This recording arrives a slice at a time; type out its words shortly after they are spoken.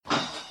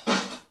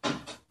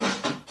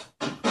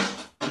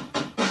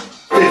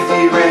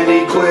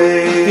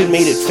Quaids. It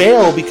made it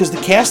fail because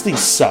the casting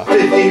sucked.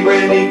 50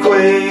 Randy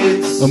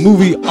Quaids. A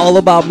movie all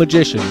about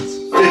magicians.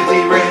 50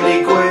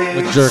 Randy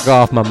Quaids. I jerk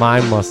off my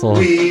mind muscle.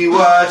 We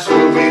watch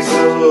movies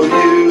so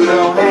you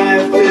don't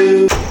have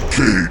to.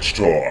 Cage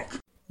Talk.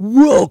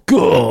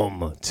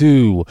 Welcome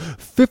to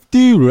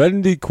 50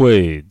 Randy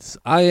Quaids.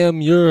 I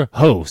am your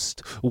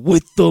host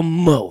with the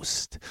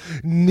most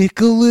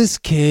Nicolas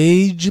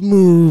Cage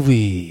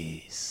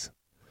movies.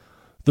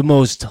 The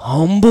most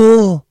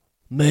humble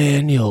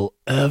man you'll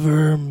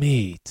ever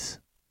meet.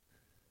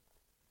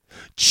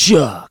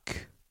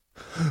 Tzhuk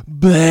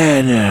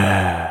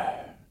Banner.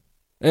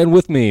 And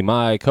with me,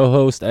 my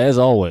co-host, as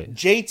always,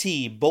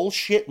 JT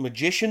Bullshit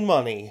Magician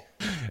Money.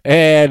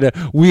 And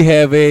we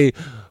have a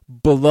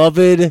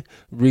beloved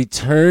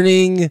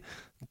returning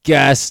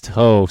guest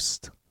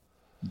host,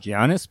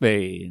 Johnny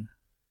Spade.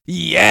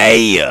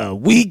 Yeah,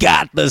 we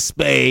got the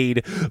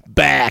Spade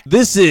back.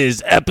 This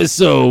is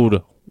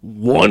episode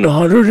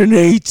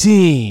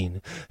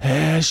 118.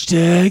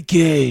 Hashtag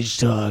Cage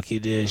Talk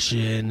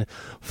Edition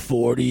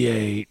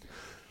 48.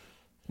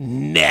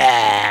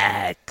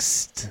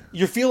 Next.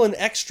 You're feeling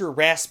extra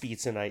raspy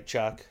tonight,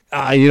 Chuck.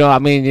 You got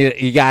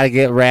to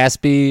get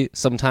raspy.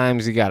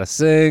 Sometimes you got to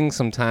sing.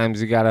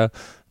 Sometimes you got to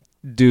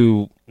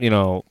do,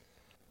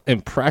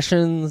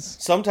 impressions.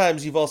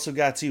 Sometimes you've also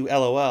got to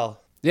LOL.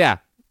 Yeah,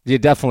 you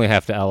definitely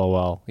have to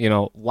LOL.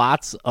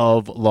 Lots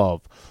of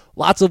love.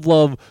 Lots of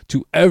love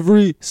to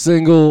every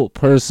single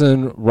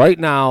person right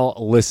now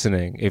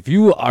listening. If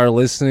you are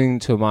listening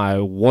to my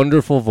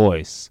wonderful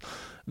voice,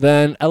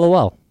 then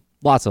LOL.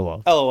 Lots of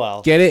love.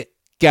 LOL. Get it,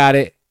 got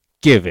it,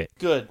 give it.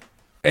 Good.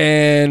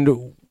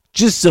 And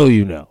just so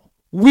you know,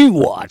 we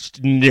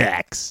watched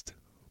next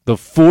the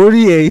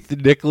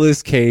 48th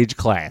Nicolas Cage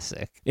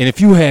classic. And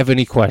if you have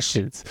any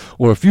questions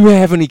or if you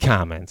have any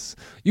comments,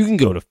 you can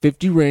go to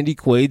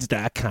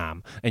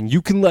 50randyquaids.com and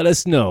you can let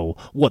us know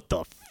what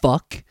the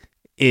fuck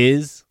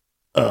is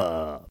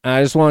up. And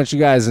I just want you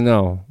guys to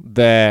know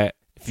that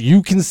if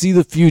you can see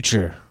the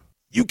future,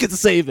 you can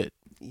save it.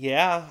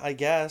 Yeah, I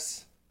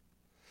guess.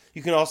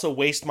 You can also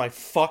waste my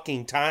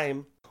fucking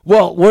time.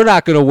 Well, we're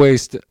not going to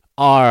waste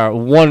our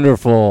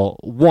wonderful,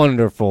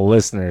 wonderful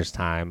listeners'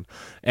 time,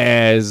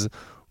 as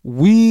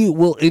we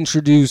will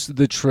introduce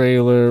the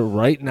trailer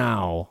right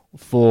now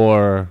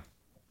for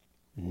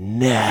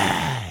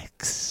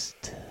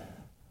Next.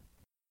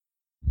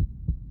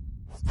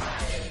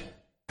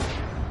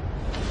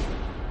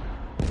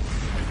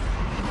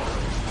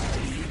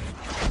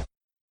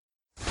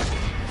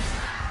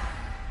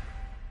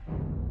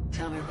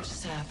 Tell me what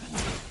just happened.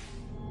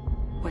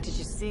 What did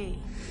you see?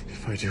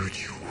 If I do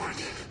what you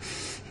want,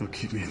 you'll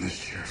keep me in this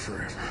chair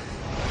forever.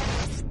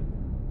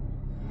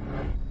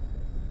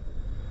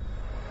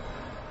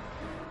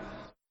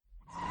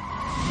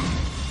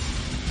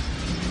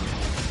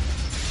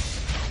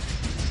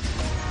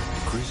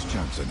 Chris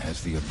Johnson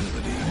has the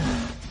ability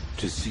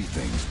to see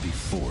things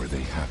before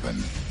they happen.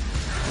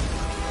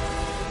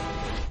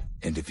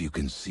 And if you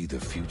can see the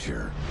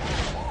future,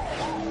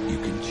 you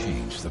can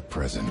change the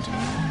present.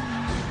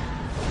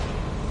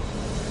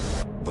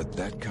 But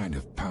that kind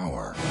of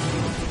power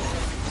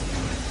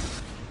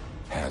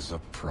has a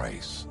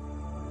price.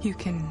 You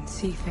can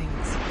see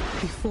things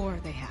before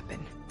they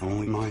happen.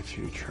 Only my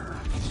future,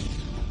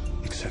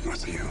 except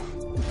with you.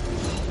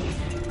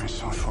 I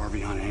saw far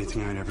beyond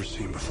anything I'd ever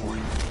seen before.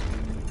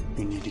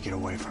 You need to get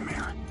away from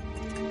here.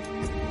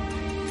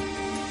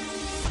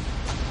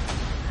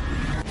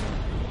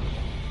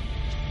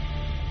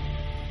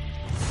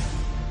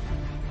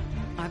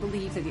 I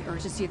believe that the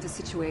urgency of the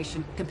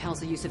situation compels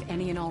the use of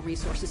any and all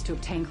resources to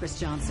obtain Chris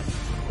Johnson.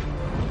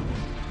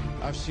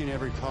 I've seen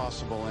every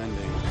possible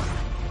ending.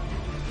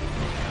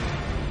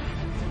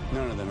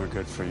 None of them are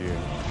good for you.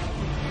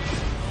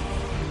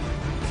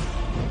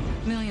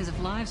 Millions of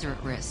lives are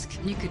at risk.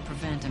 You could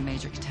prevent a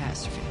major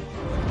catastrophe.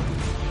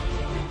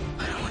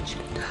 I don't want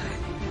you to die.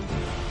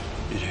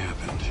 It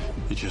happened.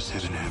 It just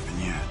hasn't happened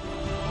yet.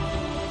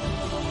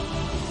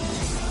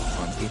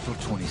 On April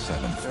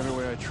 27th, Every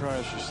way I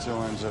try, she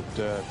still ends up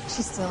dead.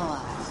 She's still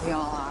alive. We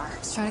all are.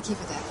 Just try to keep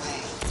it that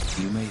way.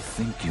 you may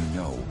think you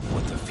know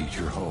what the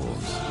future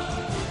holds.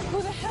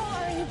 Who the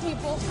hell are you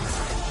people?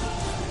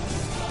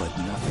 But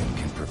nothing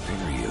can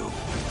prepare you.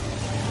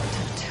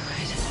 Don't do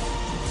it.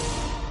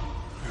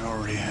 I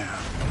already have.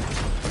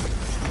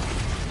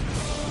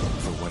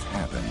 For what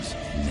happens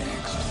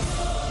next.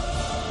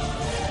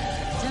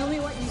 Tell me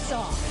what you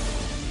saw.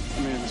 I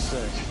made a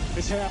mistake.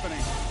 It's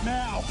happening.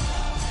 Now!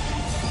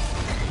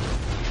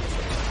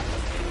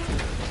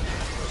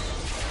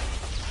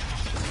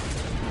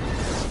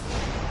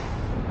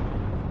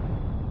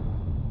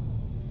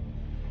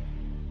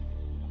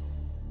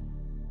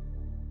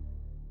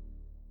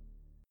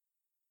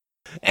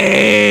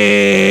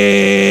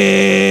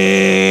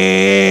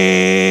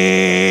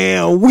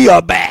 And we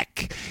are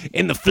back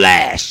in the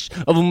flash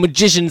of a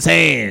magician's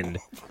hand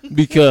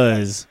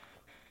because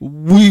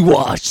we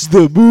watched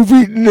the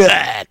movie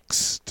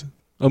Next.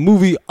 A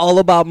movie all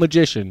about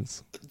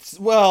magicians.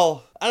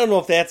 Well, I don't know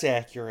if that's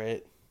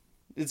accurate.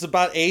 It's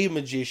about a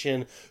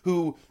magician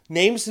who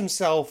names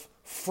himself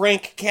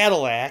Frank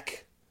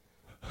Cadillac.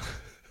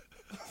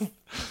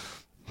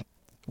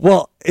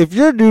 Well, if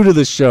you're new to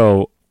the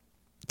show,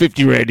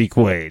 50 Randy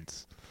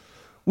Quaids,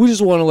 we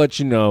just want to let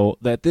you know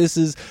that this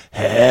is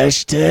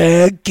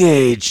hashtag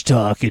Cage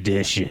Talk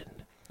Edition.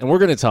 And we're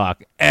going to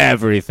talk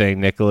everything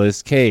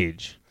Nicolas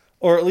Cage.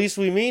 Or at least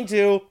we mean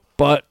to.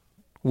 But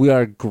we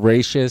are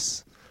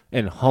gracious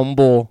and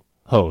humble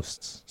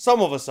hosts.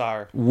 Some of us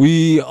are.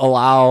 We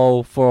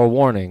allow for a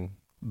warning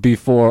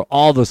before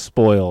all the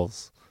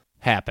spoils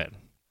happen.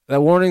 That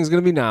warning is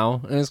going to be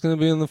now, and it's going to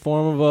be in the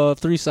form of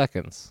 3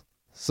 seconds.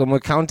 So I'm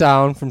going to count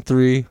down from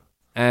 3,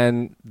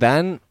 and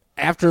then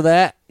after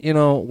that,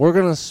 we're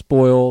going to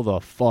spoil the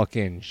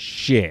fucking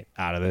shit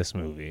out of this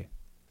movie.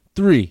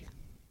 3,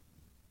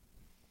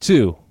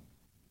 2,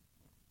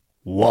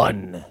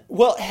 1.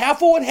 Well, half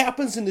of what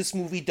happens in this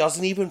movie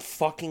doesn't even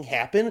fucking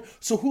happen,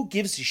 so who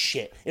gives a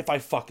shit if I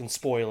fucking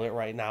spoil it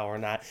right now or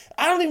not?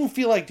 I don't even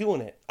feel like doing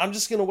it. I'm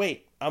just gonna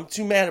wait. I'm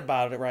too mad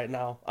about it right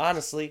now,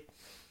 honestly.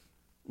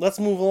 Let's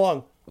move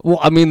along. Well,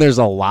 I mean, there's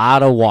a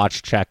lot of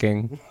watch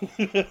checking.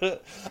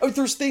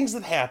 There's things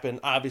that happen,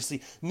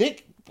 obviously.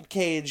 Nick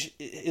Cage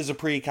is a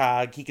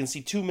precog. He can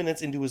see 2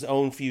 minutes into his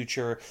own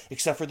future,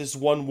 except for this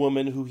one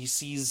woman who he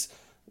sees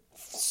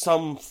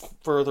some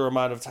further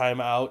amount of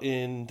time out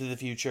into the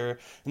future,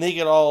 and they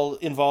get all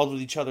involved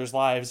with each other's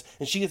lives,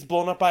 and she gets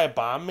blown up by a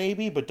bomb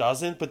maybe, but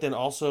doesn't, but then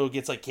also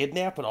gets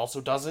kidnapped, but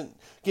also doesn't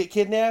get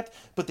kidnapped,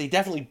 but they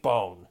definitely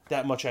bone.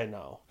 That much I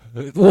know.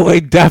 Well, they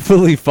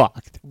definitely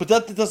fucked. But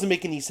that doesn't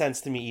make any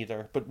sense to me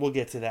either, but we'll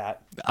get to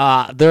that.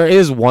 There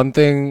is one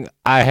thing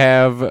I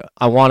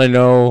want to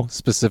know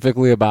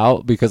specifically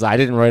about, because I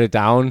didn't write it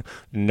down,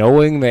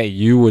 knowing that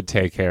you would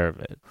take care of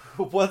it.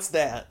 What's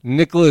that?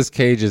 Nicolas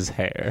Cage's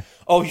hair.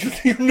 Oh,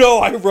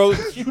 I wrote,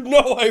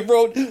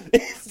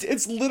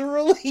 it's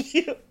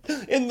literally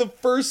in the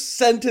first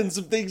sentence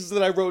of things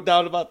that I wrote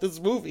down about this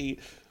movie.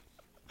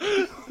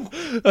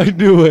 I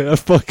knew it. I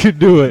fucking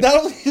knew it. Not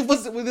only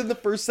was it within the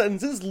first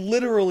sentence, this is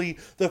literally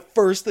the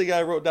first thing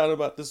I wrote down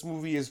about this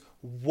movie is,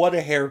 what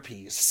a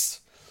hairpiece.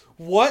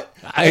 What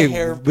a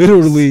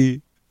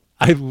hairpiece.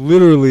 I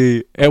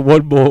literally, at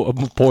one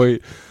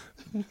point,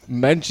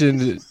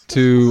 mentioned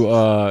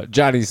to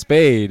Johnny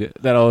Spade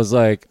that I was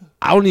like,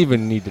 I don't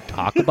even need to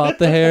talk about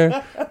the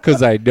hair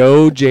because I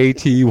know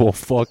JT will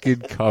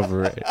fucking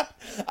cover it.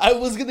 I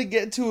was going to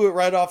get to it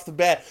right off the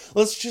bat.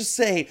 Let's just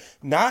say,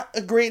 not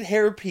a great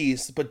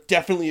hairpiece, but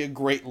definitely a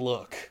great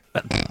look.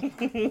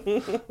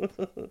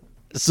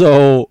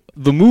 So,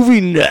 the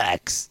movie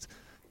next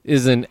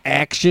is an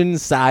action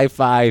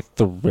sci-fi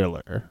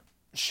thriller.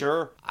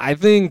 Sure. I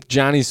think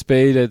Johnny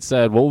Spade had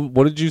said, well,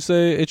 what did you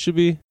say it should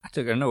be? I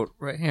took a note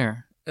right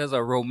here. It's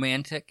a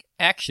romantic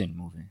action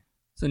movie.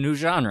 It's a new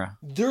genre.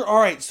 All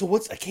right, so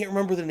I can't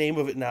remember the name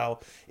of it now.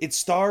 It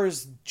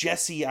stars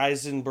Jesse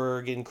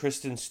Eisenberg and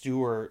Kristen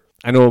Stewart.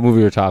 I know what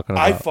movie you're talking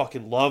about. I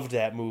fucking loved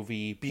that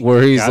movie.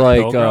 Where he's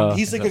like...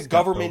 he's like a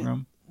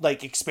government...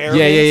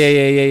 experiment.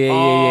 Yeah.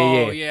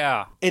 Oh,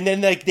 yeah. And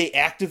then they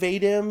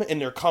activate him and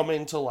they're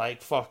coming to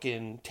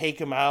fucking take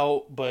him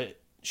out,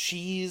 but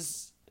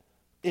she's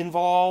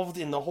involved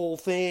in the whole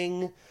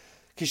thing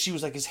because she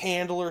was his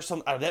handler or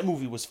something. That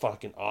movie was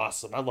fucking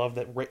awesome. I love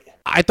that.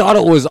 I thought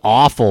it was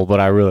awful, but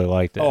I really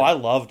liked it. Oh, I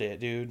loved it,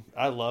 dude.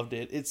 I loved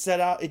it.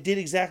 It did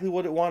exactly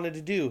what it wanted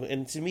to do,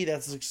 and to me,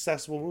 that's a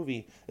successful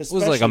movie. It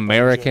was like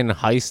American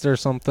Heist or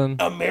something.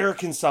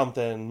 American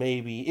something,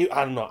 maybe.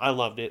 I don't know. I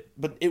loved it,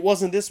 but it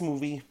wasn't this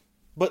movie.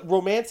 But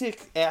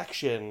romantic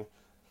action,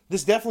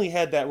 this definitely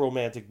had that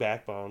romantic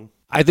backbone.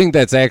 I think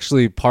that's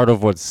actually part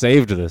of what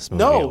saved this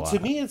movie. No, to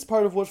me, it's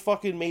part of what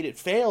fucking made it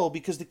fail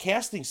because the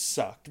casting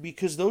sucked.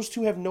 Because those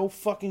two have no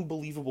fucking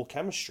believable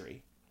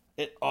chemistry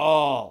at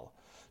all.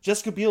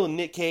 Jessica Biel and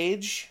Nick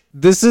Cage.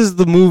 This is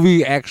the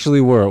movie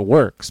actually where it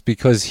works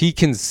because he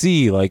can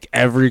see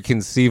every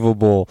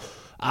conceivable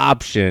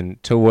option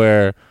to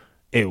where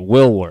it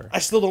will work. I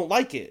still don't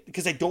like it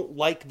because I don't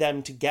like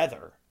them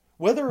together.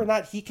 Whether or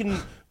not he can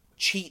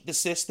cheat the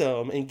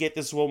system and get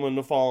this woman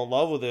to fall in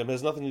love with him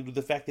has nothing to do with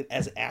the fact that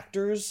as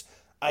actors,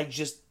 I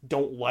just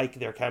don't like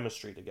their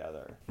chemistry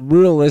together.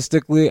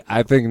 Realistically,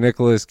 I think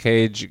Nicolas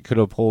Cage could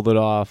have pulled it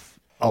off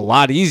a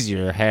lot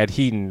easier had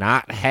he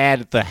not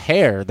had the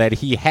hair that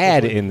he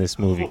had in this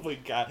movie. Oh my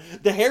god.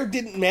 The hair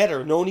didn't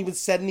matter. No one even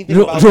said anything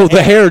about No,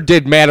 the hair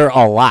did matter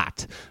a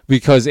lot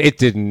because it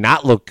did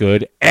not look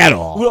good at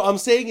all. What I'm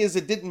saying is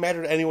it didn't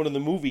matter to anyone in the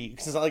movie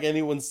because it's not like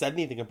anyone said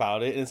anything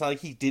about it, and it's not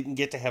like he didn't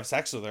get to have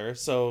sex with her,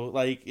 so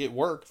it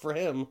worked for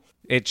him.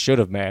 It should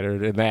have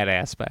mattered in that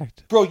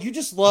aspect. Bro, you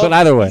just love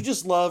you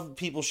just love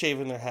people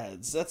shaving their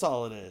heads. That's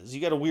all it is. You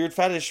got a weird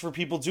fetish for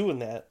people doing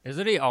that.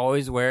 Isn't he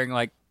always wearing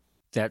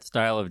that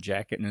style of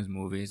jacket in his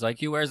movies?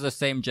 He wears the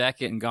same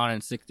jacket in Gone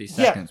in 60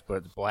 Seconds,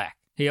 but it's black.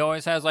 He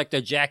always has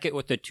the jacket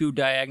with the 2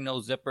 diagonal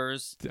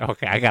zippers.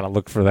 Okay, I gotta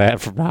look for that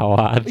from now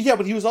on. Yeah,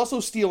 but he was also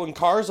stealing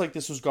cars like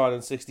this was Gone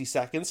in 60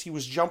 Seconds. He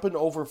was jumping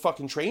over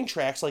fucking train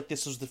tracks like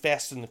this was the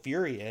Fast and the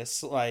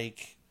Furious.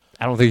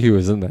 I don't think he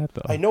was in that,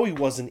 though. I know he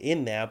wasn't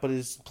in that, but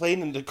it's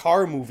playing in the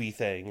car movie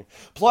thing.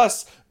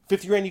 Plus,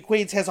 50 Randy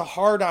Quaids has a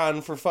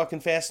hard-on for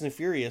fucking Fast and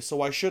Furious, so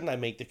why shouldn't I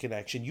make the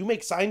connection? You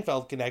make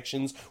Seinfeld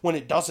connections when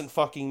it doesn't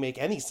fucking make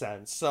any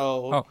sense,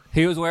 so... Oh,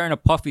 he was wearing a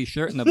puffy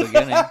shirt in the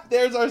beginning.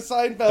 There's our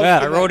Seinfeld. Yeah,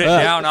 I wrote it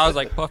down. I was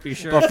like, puffy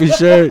shirt. Puffy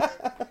shirt.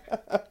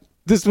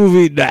 This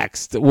movie,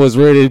 Next, was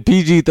rated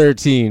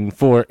PG-13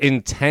 for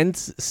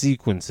intense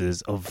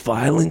sequences of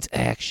violent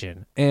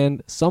action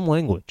and some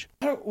language.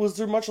 Was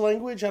there much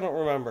language? I don't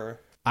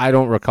remember. I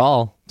don't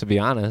recall, to be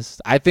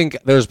honest. I think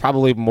there's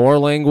probably more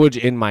language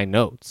in my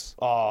notes.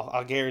 Oh,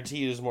 I'll guarantee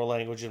you there's more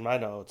language in my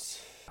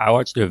notes. I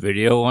watched a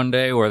video one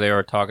day where they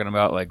were talking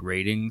about like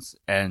ratings,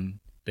 and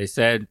they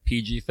said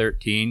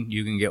PG-13,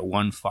 you can get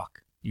one fuck.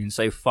 You can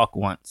say fuck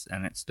once,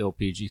 and it's still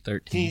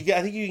PG-13.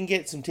 I think you can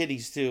get some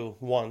titties, too,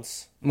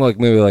 once. Like,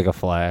 maybe like a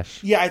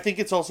flash. Yeah, I think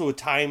it's also a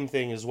time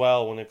thing as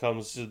well when it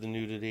comes to the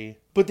nudity.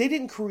 But they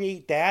didn't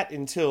create that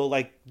until,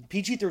 like,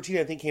 PG-13,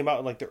 I think, came out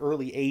in, like, the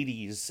early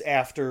 80s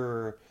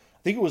after...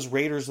 I think it was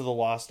Raiders of the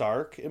Lost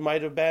Ark, it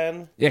might have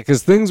been. Yeah,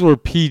 because things were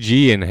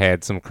PG and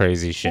had some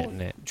crazy shit in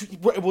it.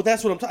 Well,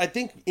 that's what I'm talking... I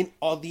think in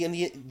all the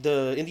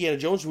Indiana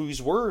Jones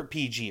movies were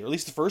PG, or at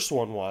least the first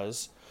one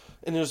was.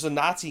 And there's a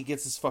Nazi who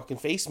gets his fucking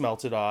face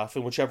melted off,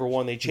 and whichever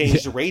one they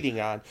changed the rating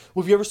on.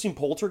 Well, have you ever seen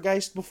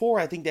Poltergeist before?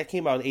 I think that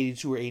came out in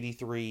 82 or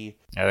 83.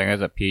 I think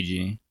that's a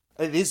PG.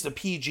 It is the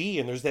PG,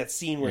 and there's that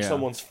scene where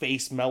someone's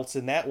face melts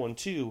in that one,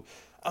 too.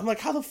 I'm like,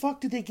 how the fuck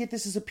did they get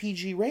this as a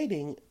PG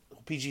rating?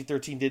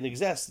 PG-13 didn't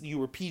exist. You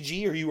were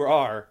PG or you were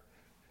R.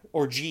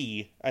 Or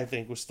G, I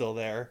think, was still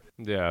there.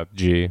 Yeah,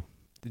 G.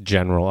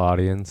 General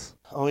audience.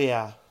 Oh,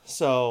 yeah.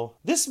 So,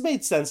 this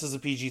made sense as a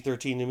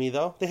PG-13 to me,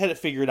 though. They had it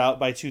figured out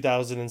by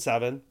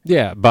 2007.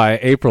 Yeah, by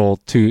April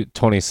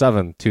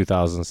 27th,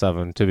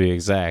 2007, to be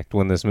exact,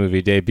 when this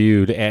movie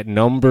debuted at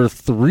number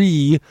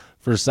 3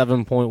 for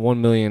 $7.1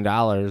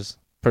 million.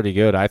 Pretty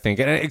good, I think.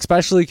 And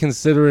especially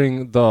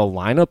considering the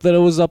lineup that it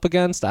was up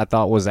against, I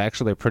thought was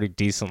actually a pretty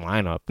decent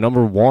lineup.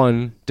 Number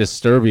 1,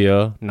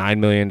 Disturbia, $9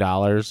 million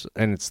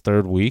in its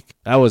third week.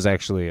 That was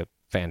actually a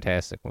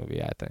fantastic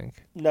movie, I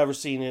think. Never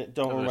seen it.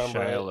 Don't remember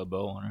Shia it.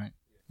 LaBeouf one, right?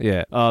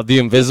 Yeah, The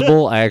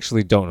Invisible, I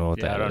actually don't know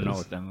what that is. I don't know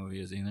what that movie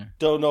is either.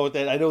 Don't know what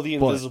that... I know The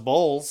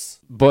Invisibles.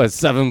 But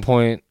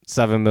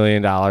 $7.7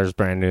 million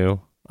brand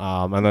new.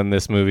 And then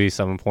this movie,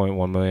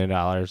 $7.1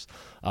 million.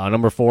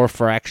 Number 4,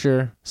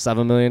 Fracture,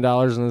 $7 million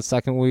in the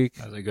second week.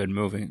 That's a good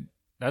movie.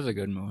 I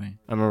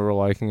remember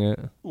liking it.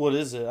 What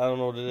is it? I don't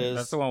know what it is.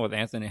 That's the one with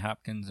Anthony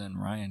Hopkins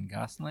and Ryan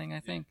Gosling, I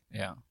think.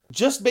 Yeah.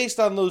 Just based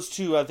on those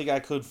two, I think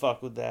I could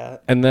fuck with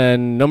that. And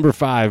then number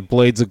 5,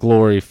 Blades of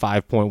Glory,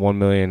 $5.1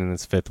 million in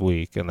its fifth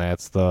week. And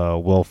that's the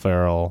Will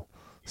Ferrell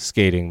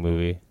skating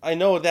movie. I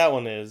know what that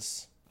one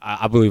is.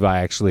 I believe I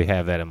actually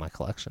have that in my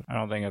collection. I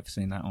don't think I've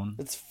seen that one.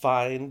 It's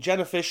fine.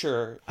 Jenna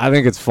Fisher. I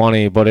think it's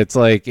funny, but it's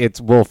like,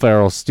 it's Will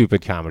Ferrell's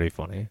stupid comedy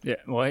funny. Yeah,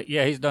 well,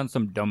 yeah, he's done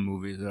some dumb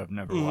movies that I've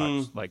never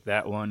watched, like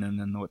that one, and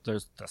then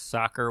there's the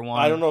soccer one.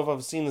 I don't know if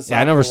I've seen the soccer one.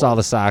 Yeah, I never saw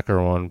the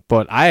soccer one,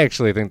 but I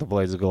actually think the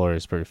Blades of Glory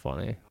is pretty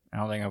funny. I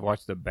don't think I've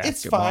watched the basketball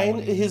It's fine.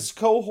 one either. His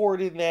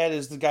cohort in that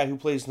is the guy who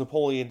plays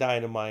Napoleon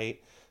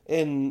Dynamite.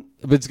 And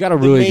but it's got a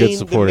really good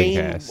supporting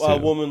cast. The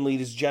main woman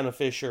lead is Jenna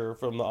Fisher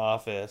from The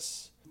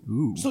Office.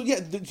 Ooh. So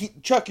yeah,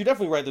 Chuck, you're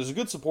definitely right. There's a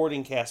good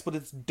supporting cast, but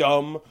it's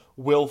dumb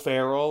Will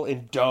Ferrell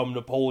and dumb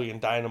Napoleon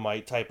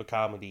Dynamite type of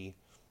comedy.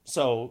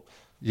 So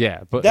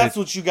yeah, but that's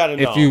what you got to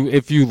know.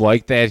 If you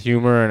like that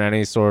humor in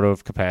any sort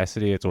of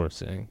capacity, it's worth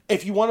seeing.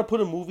 If you want to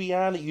put a movie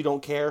on that you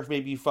don't care if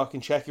maybe you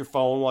fucking check your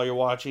phone while you're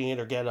watching it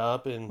or get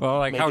up and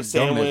make how a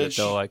sandwich. dumb is it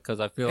though? Like,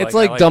 because I feel it's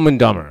like Dumb and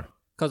Dumber.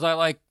 Because I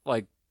like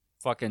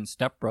fucking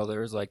Step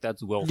Brothers. Like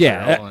that's Will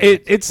Ferrell. Yeah,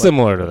 it's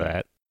similar to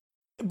that.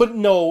 But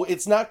no,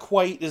 it's not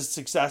quite as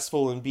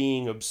successful in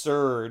being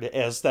absurd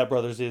as Step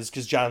Brothers is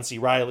because John C.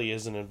 Reilly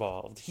isn't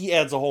involved. He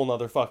adds a whole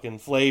nother fucking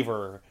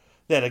flavor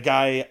that a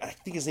guy, I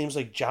think his name's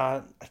like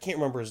John, I can't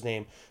remember his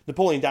name,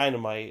 Napoleon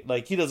Dynamite,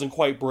 like he doesn't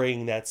quite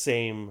bring that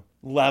same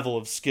level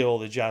of skill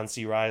that John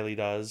C. Reilly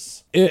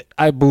does. It,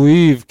 I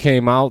believe,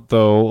 came out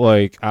though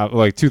like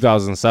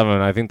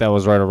 2007. I think that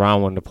was right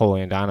around when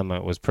Napoleon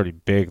Dynamite was pretty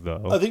big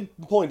though. I think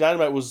Napoleon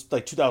Dynamite was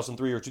like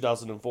 2003 or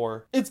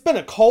 2004. It's been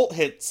a cult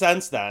hit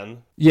since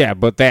then. Yeah,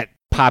 but that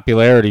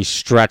popularity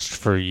stretched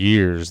for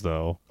years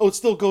though. Oh, it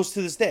still goes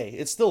to this day.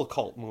 It's still a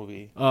cult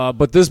movie.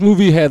 But this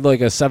movie had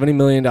like a $70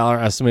 million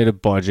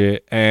estimated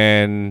budget,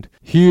 and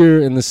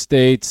here in the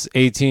States,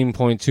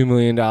 $18.2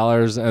 million,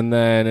 and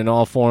then in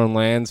all foreign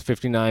lands,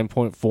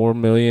 $59.4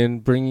 million,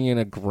 bringing in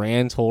a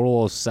grand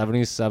total of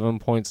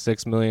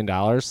 $77.6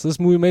 million. So this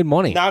movie made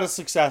money. Not a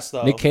success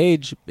though. Nick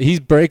Cage, he's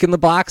breaking the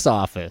box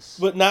office.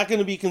 But not going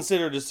to be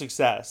considered a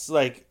success.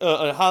 Like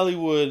a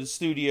Hollywood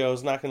studio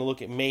is not going to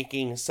look at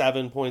making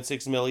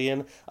 $7.6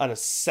 million on a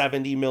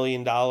 $70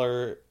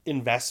 million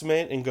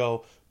investment and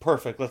go,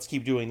 perfect, let's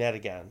keep doing that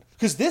again.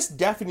 Because this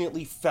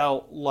definitely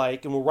felt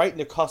like, and we're right in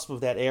the cusp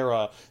of that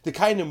era, the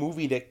kind of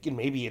movie that, and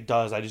maybe it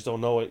does, I just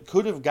don't know, it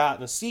could have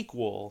gotten a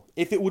sequel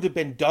if it would have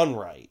been done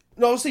right.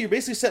 No, I would say you're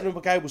basically setting up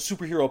a guy with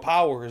superhero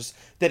powers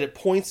that at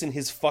points in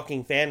his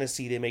fucking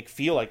fantasy they make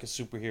feel like a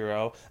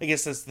superhero. I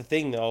guess that's the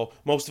thing, though.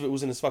 Most of it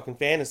was in his fucking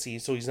fantasy,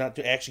 so he's not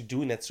actually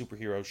doing that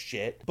superhero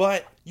shit.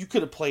 But you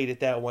could have played it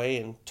that way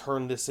and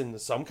turned this into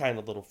some kind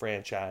of little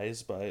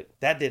franchise, but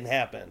that didn't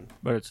happen.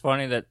 But it's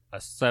funny that a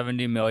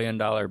 $70 million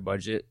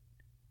budget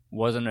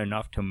wasn't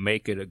enough to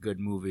make it a good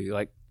movie.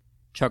 Like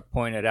Chuck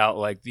pointed out,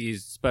 like,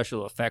 these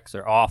special effects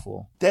are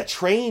awful. That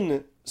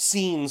train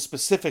scene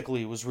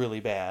specifically was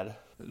really bad.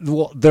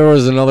 Well, there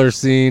was another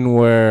scene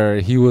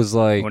where he was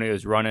like... when he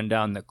was running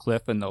down the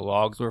cliff and the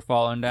logs were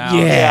falling down.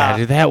 Yeah,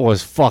 dude, that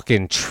was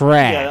fucking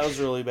trash. Yeah, that was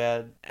really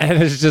bad.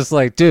 And it's just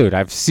like, dude,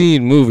 I've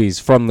seen movies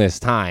from this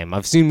time.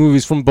 I've seen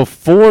movies from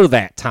before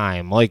that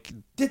time. Like...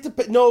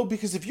 No,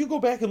 because if you go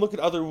back and look at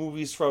other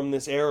movies from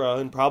this era,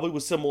 and probably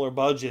with similar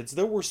budgets,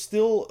 there were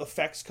still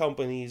effects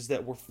companies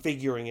that were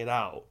figuring it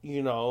out.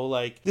 You know,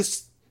 like,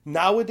 this...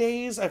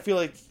 Nowadays, I feel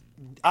like,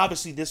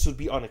 obviously, this would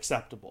be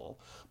unacceptable.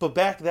 But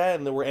back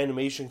then, there were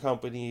animation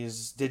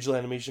companies, digital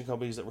animation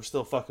companies that were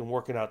still fucking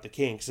working out the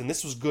kinks, and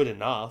this was good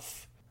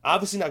enough.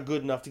 Obviously not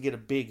good enough to get a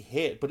big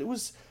hit, but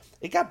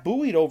it got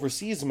buoyed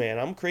overseas, man.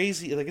 I'm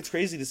crazy. Like, it's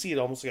crazy to see it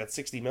almost got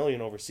 $60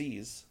 million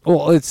overseas.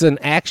 Well, it's an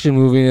action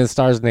movie and it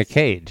stars Nick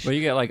Cage. But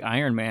you get, like,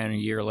 Iron Man a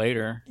year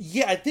later.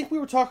 Yeah, I think we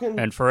were talking...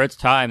 And for its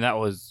time, that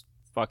was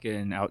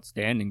fucking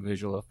outstanding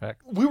visual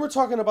effect. We were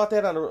talking about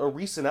that on a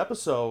recent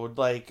episode,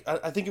 like,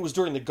 I think it was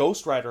during the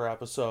Ghost Rider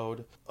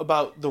episode,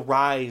 about the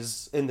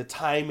rise and the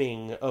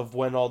timing of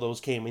when all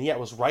those came. And yeah, it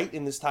was right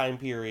in this time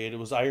period. It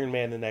was Iron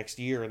Man the next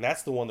year, and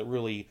that's the one that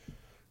really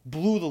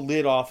blew the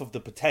lid off of the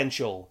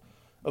potential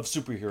of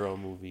superhero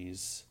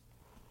movies.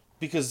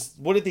 Because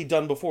what had they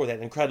done before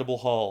that? Incredible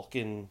Hulk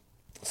and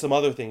some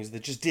other things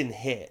that just didn't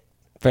hit.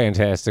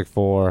 Fantastic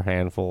Four, a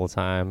handful of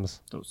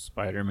times. Those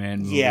Spider-Man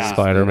movies. Yeah.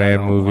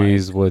 Spider-Man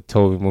movies with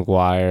Tobey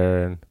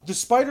Maguire. And the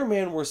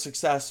Spider-Man were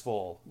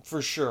successful,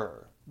 for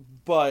sure.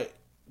 But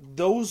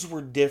those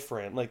were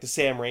different. Like the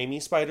Sam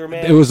Raimi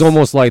Spider-Man. It was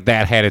almost like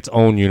that had its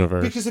own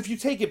universe. Because if you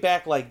take it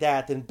back like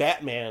that, then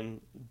Batman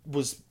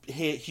was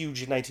hit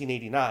huge in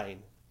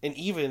 1989. And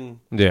even...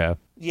 Yeah,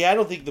 I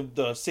don't think the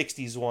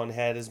 60s one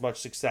had as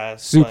much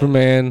success.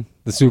 Superman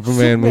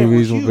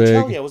movies were big.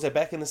 Hell yeah, was that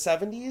back in the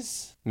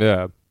 70s?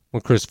 Yeah.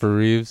 With Christopher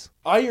Reeves.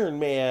 Iron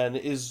Man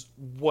is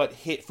what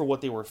hit for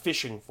what they were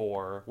fishing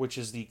for, which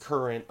is the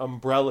current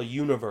umbrella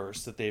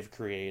universe that they've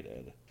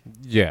created.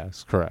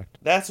 Yes, correct.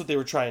 That's what they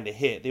were trying to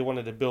hit. They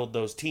wanted to build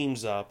those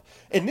teams up.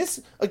 And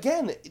this,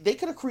 again, they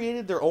could have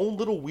created their own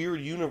little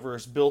weird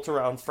universe built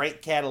around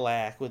Frank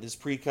Cadillac with his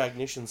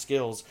precognition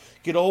skills.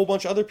 Get a whole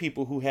bunch of other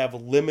people who have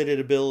limited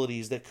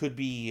abilities that could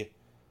be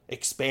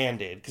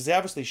expanded. Because they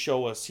obviously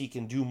show us he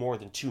can do more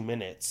than 2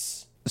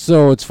 minutes.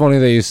 So it's funny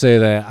that you say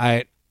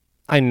that.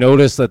 I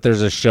noticed that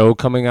there's a show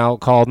coming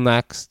out called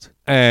Next,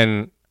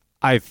 and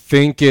I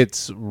think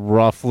it's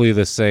roughly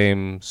the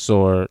same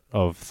sort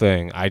of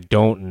thing. I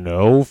don't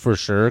know for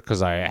sure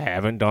because I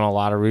haven't done a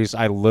lot of research.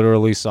 I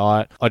literally saw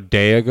it a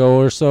day ago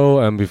or so,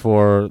 and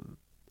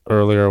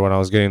earlier when I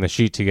was getting the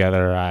sheet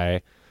together,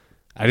 I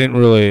didn't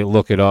really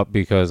look it up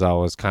because I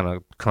was kind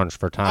of crunched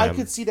for time. I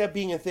could see that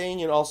being a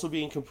thing and also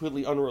being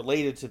completely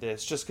unrelated to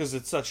this just because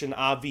it's such an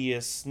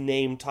obvious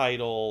name,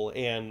 title,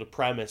 and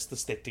premise to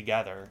stick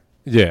together.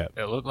 Yeah.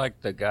 It looked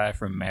like the guy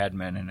from Mad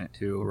Men in it,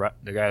 too.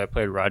 The guy that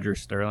played Roger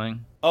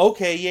Sterling.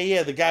 Okay,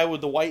 yeah. The guy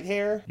with the white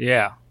hair?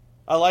 Yeah.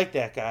 I like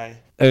that guy.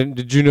 And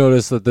did you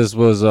notice that this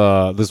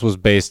was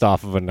based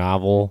off of a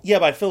novel? Yeah,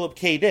 by Philip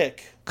K.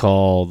 Dick.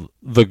 Called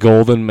The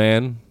Golden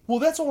Man? Well,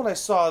 that's when I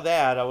saw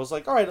that, I was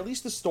like, all right, at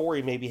least the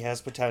story maybe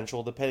has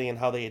potential, depending on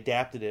how they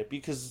adapted it.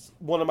 Because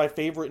one of my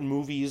favorite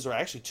movies, or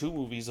actually 2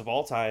 movies of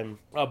all time,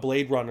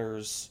 Blade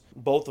Runners,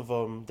 both of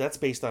them, that's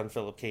based on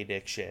Philip K.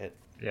 Dick shit.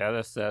 Yeah,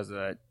 this says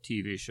that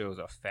TV show is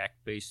a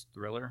fact-based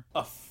thriller.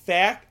 A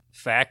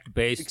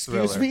fact-based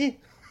thriller. Excuse me?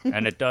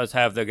 And it does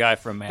have the guy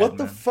from Mad Men. What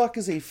the fuck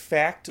is a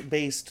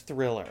fact-based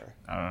thriller?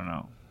 I don't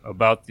know.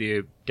 About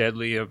the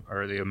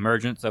the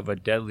emergence of a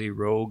deadly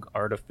rogue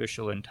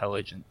artificial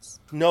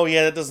intelligence. No,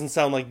 yeah, that doesn't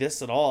sound like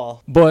this at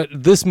all. But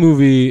this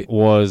movie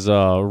was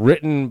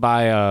written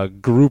by a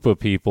group of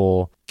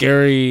people.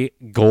 Gary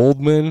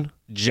Goldman,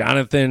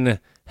 Jonathan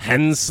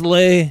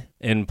Hensley,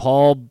 and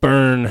Paul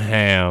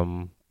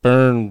Burnham.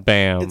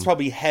 It's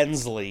probably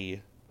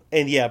Hensley.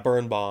 And yeah,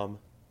 Birnbaum.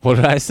 What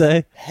did I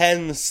say?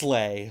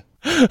 Hensley.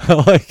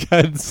 I like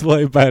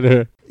Hensley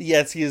better.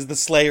 Yes, he is the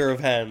slayer of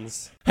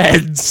hens.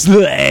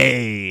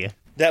 Hensley!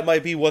 That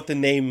might be what the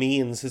name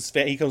means.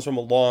 He comes from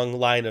a long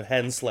line of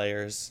hen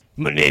slayers.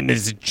 My name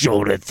is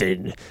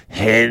Jonathan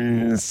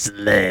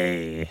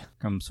Hensley.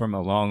 Comes from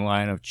a long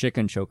line of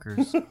chicken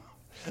chokers.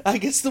 I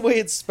guess the way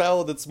it's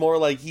spelled, it's more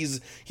like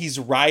he's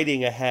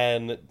riding a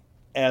hen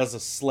as a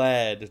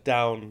sled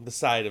down the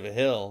side of a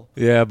hill.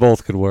 Yeah,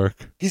 both could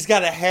work. He's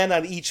got a hen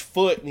on each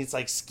foot, and he's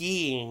like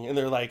skiing, and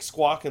they're like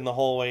squawking the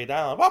whole way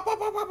down.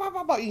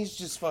 He's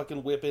just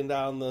fucking whipping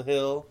down the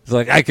hill. It's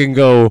like, I can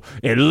go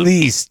at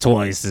least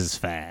twice as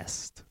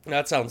fast.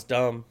 That sounds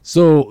dumb.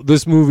 So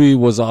this movie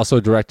was also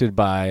directed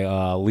by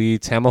Lee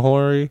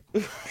Tamahori.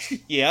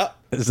 Yeah.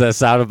 Does that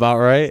sound about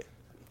right?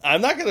 I'm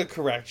not going to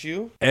correct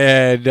you.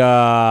 And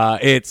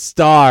it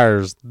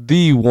stars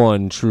the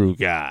one true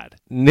God,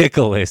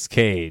 Nicolas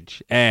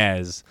Cage,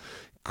 as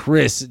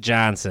Chris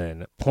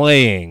Johnson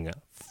playing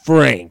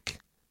Frank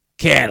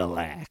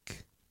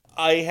Cadillac.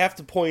 I have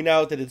to point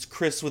out that it's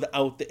Chris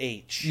without the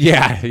H.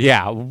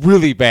 Yeah,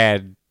 really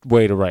bad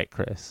way to write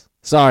Chris.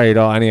 Sorry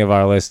to any of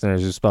our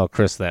listeners who spell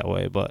Chris that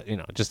way, but,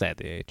 just add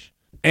the H.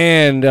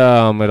 And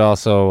it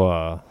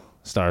also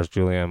stars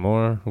Julianne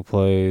Moore, who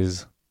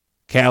plays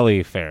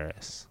Callie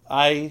Ferris.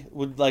 I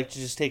would like to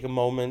just take a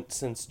moment,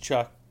 since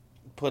Chuck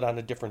put on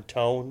a different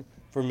tone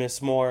for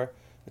Miss Moore,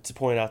 to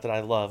point out that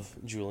I love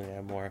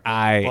Julianne Moore.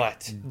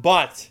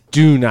 But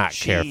do not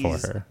care for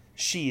her.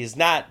 She is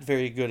not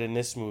very good in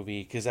this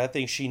movie, because I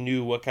think she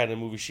knew what kind of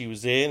movie she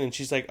was in, and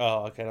she's like,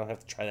 oh, okay, I don't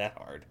have to try that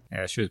hard.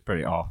 Yeah, she was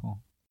pretty awful.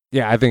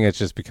 Yeah, I think it's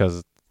just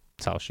because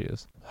it's how she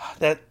is.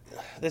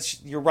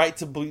 That's you're right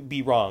to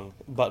be wrong,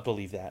 but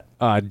believe that.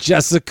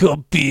 Jessica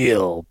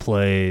Biel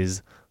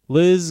plays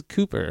Liz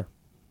Cooper.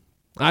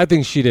 I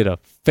think she did a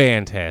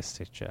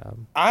fantastic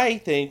job. I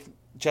think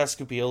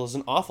Jessica Biel is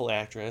an awful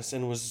actress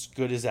and was as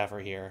good as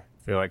ever here.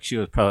 I feel like she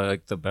was probably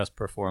like the best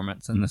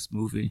performance in this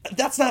movie.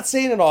 That's not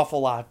saying an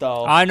awful lot,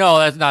 though. I know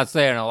that's not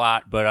saying a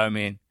lot, but I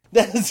mean...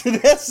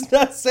 That's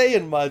not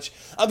saying much.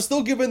 I'm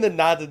still giving the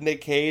nod to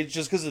Nick Cage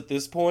just because at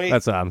this point...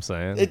 That's what I'm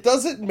saying. It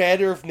doesn't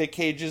matter if Nick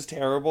Cage is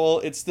terrible.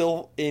 It's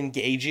still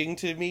engaging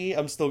to me.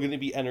 I'm still going to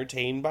be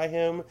entertained by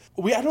him.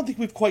 I don't think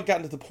we've quite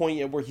gotten to the point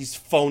yet where he's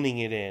phoning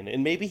it in.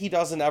 And maybe he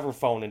doesn't ever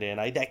phone it in.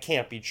 That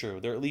can't be true.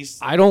 They're at least...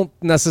 I don't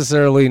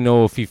necessarily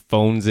know if he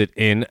phones it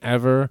in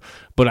ever.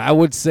 But I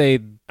would say...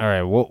 All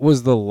right, what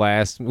was the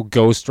last...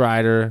 Ghost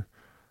Rider.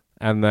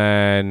 And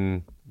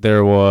then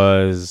there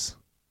was...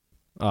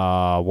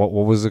 what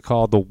was it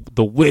called?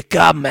 The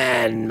Wicker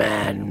Man.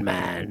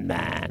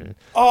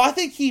 Oh, I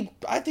think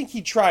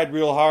he tried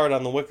real hard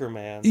on the Wicker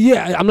Man.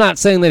 Yeah, I'm not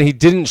saying that he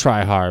didn't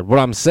try hard. What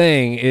I'm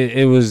saying,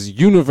 it was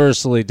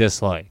universally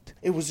disliked.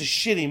 It was a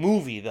shitty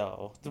movie,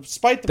 though,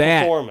 despite the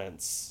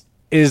performance.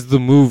 Is the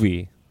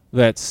movie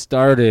that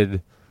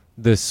started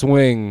the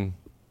swing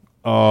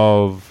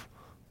of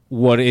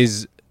what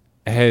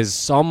has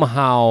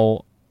somehow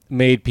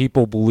made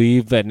people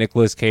believe that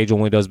Nicolas Cage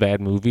only does bad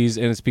movies,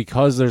 and it's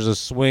because there's a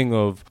swing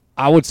of,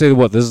 I would say,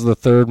 this is the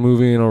third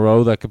movie in a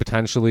row that could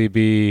potentially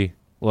be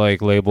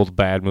like labeled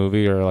bad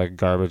movie or like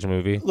garbage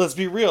movie. Let's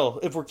be real.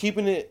 If we're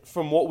keeping it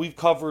from what we've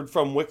covered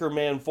from Wicker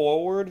Man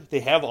forward, they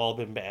have all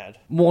been bad.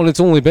 Well, and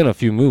it's only been a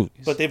few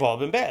movies, but they've all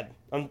been bad.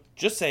 I'm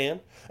just saying.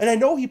 And I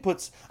know he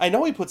puts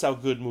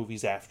out good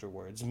movies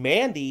afterwards.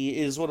 Mandy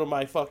is one of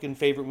my fucking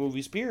favorite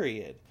movies,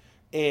 period.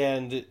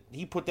 And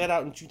he put that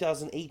out in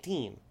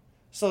 2018.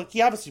 So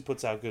he obviously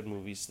puts out good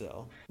movies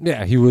still.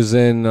 Yeah, he was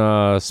in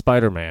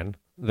Spider-Man,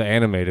 the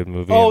animated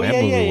movie. Oh, and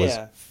that movie was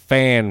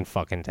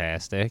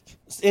fan-fucking-tastic.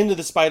 Into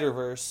the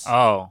Spider-Verse.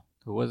 Oh,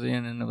 who was he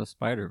in Into the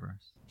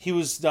Spider-Verse? He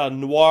was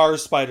Noir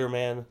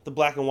Spider-Man, the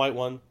black and white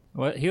one.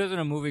 What? He was in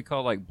a movie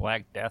called like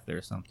Black Death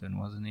or something,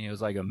 wasn't he? It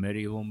was like a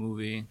medieval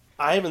movie.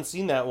 I haven't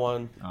seen that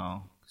one.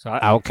 Oh,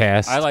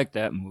 Outcast. I like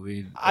that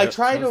movie. I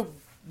try to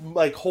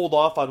hold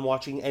off on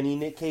watching any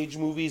Nick Cage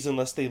movies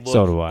unless they look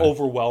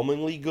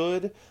overwhelmingly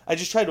good. I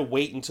just try to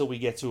wait until we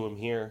get to him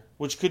here,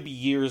 which could be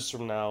years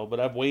from now, but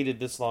I've waited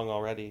this long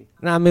already.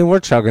 No, I mean, we're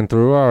chugging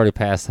through. We're already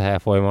past the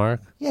halfway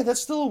mark. Yeah,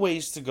 that's still a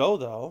ways to go,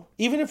 though.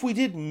 Even if we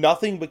did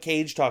nothing but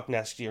Cage Talk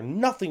next year,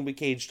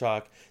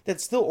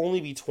 that'd still only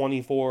be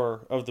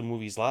 24 of the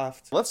movies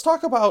left. Let's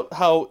talk about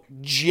how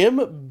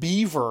Jim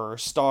Beaver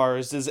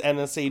stars as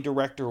NSA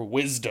Director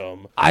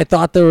Wisdom. I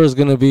thought there was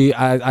going to be...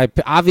 I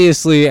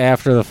obviously,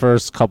 after the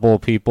first couple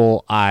of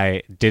people,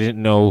 I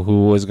didn't know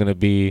who was going to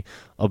be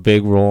a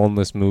big role in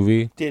this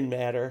movie. Didn't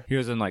matter. He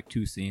was in like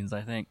 2 scenes,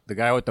 I think. The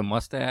guy with the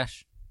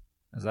mustache.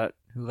 Is that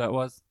who that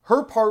was?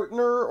 Her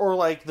partner or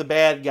like the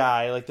bad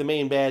guy, like the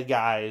main bad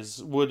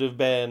guys, would have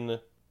been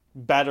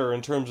better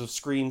in terms of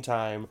screen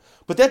time.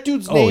 But that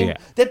dude's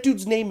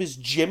name is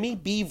Jimmy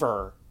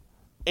Beaver.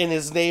 And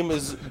his name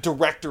is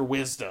Director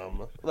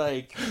Wisdom.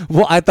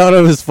 Well, I thought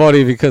it was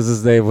funny because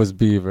his name was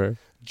Beaver.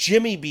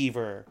 Jimmy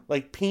Beaver,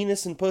 like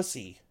penis and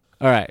pussy.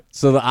 All right,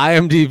 so the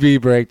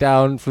IMDb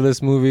breakdown for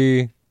this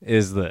movie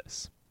is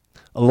this.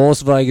 A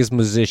Las Vegas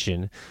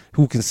musician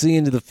who can see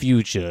into the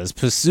future is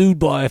pursued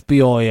by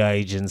FBI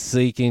agents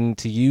seeking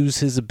to use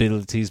his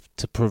abilities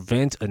to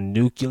prevent a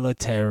nuclear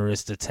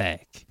terrorist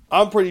attack.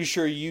 I'm pretty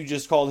sure you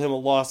just called him a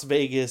Las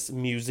Vegas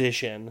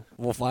musician.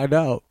 We'll find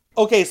out.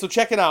 Okay, so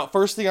check it out.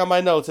 First thing on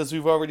my notes, as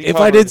we've already covered.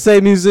 If I did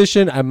say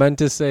musician, I meant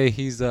to say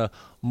he's a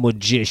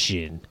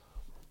magician.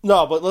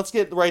 No, but let's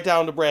get right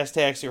down to brass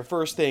tacks here.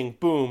 First thing,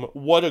 boom,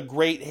 what a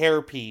great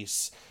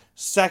hairpiece.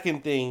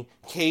 Second thing,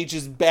 Cage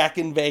is back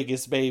in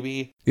Vegas,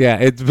 baby. Yeah,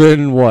 it's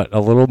been, a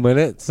little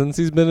minute since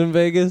he's been in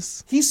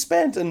Vegas? He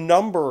spent a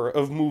number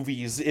of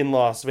movies in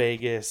Las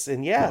Vegas,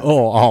 and yeah.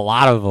 Oh, a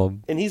lot of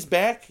them. And he's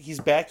back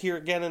here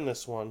again in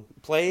this one,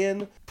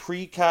 playing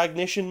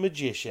Precognition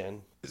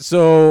Magician.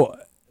 So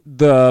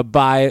the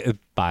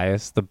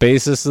the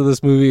basis of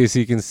this movie is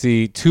he can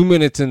see 2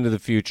 minutes into the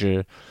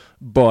future,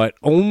 but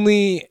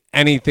only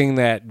anything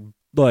that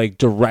like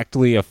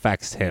directly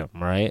affects him,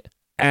 right?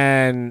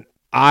 And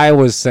I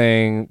was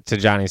saying to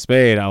Johnny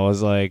Spade, I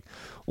was like,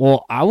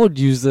 well, I would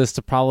use this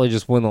to probably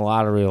just win the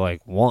lottery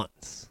like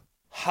once.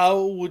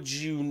 How would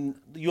you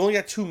only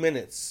got 2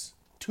 minutes.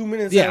 2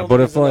 minutes yeah,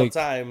 but if like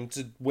time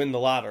to win the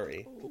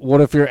lottery. What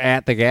if you're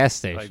at the gas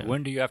station? Like,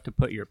 when do you have to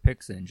put your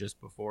picks in?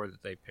 Just before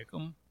that they pick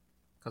them?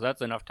 Because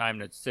that's enough time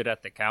to sit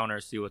at the counter,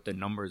 see what the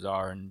numbers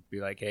are, and be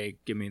like, hey,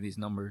 give me these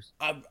numbers.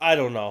 I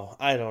don't know.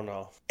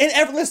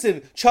 And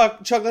listen,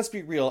 Chuck, let's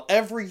be real.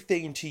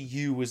 Everything to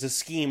you is a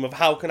scheme of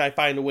how can I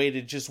find a way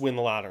to just win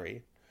the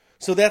lottery.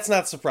 So that's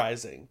not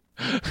surprising.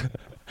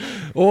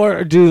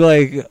 Or do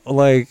like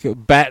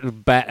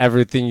bet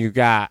everything you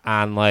got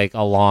on like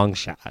a long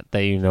shot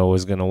that you know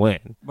is gonna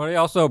win. But he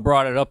also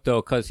brought it up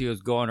though because he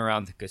was going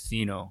around the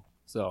casino,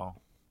 so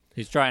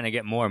he's trying to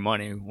get more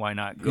money. Why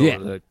not go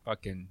to the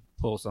fucking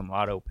pull some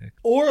lotto pick?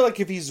 Or like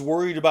if he's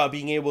worried about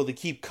being able to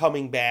keep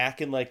coming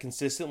back and like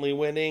consistently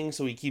winning,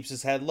 so he keeps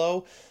his head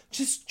low.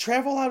 Just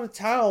travel out of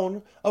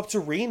town up to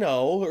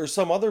Reno or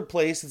some other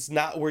place that's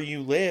not where you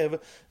live.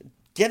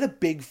 Get a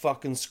big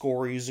fucking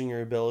score using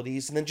your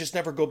abilities, and then just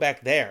never go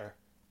back there.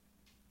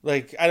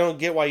 Like, I don't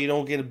get why you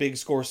don't get a big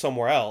score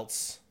somewhere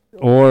else.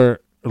 Or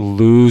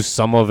lose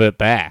some of it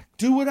back.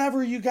 Do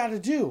whatever you gotta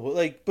do.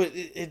 Like, but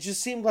it just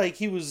seemed like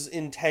he was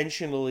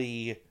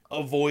intentionally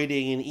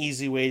avoiding an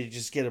easy way to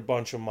just get a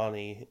bunch of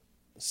money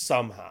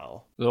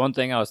somehow. The one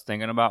thing I was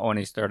thinking about when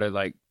he started,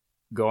 like,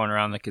 going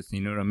around the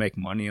casino to make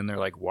money and they're,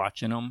 like,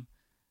 watching him,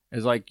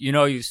 is like, you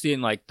know, you've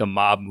seen like the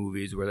mob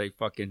movies where they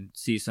fucking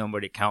see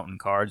somebody counting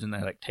cards and they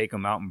like take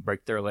them out and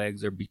break their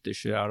legs or beat the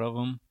shit out of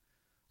them.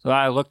 So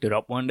I looked it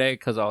up one day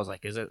because I was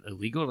like, is it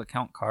illegal to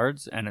count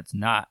cards? And it's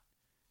not.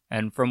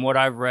 And from what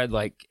I've read,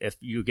 like if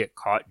you get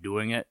caught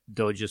doing it,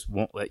 they'll just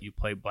won't let you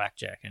play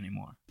blackjack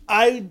anymore.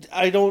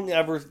 I don't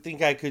ever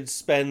think I could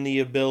spend the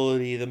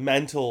ability, the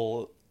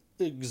mental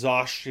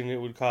exhaustion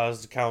it would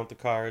cause to count the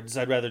cards.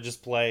 I'd rather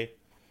just play.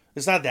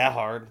 It's not that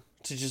hard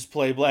to just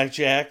play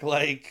blackjack.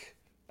 Like,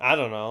 I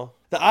don't know.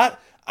 I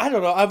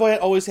don't know. I've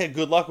always had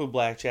good luck with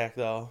blackjack,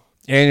 though.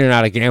 And you're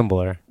not a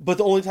gambler. But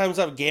the only times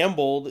I've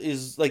gambled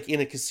is, like, in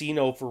a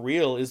casino for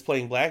real, is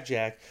playing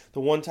blackjack. The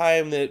one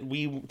time that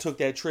we took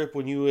that trip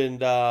when you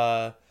and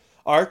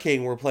our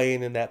king were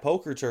playing in that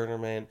poker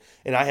tournament,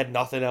 and I had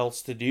nothing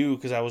else to do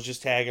because I was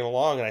just tagging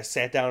along, and I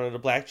sat down at a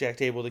blackjack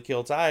table to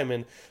kill time,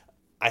 and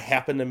I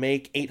happened to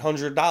make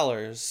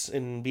 $800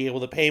 and be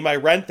able to pay my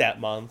rent that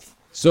month.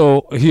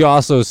 So he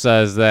also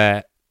says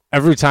that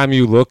every time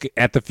you look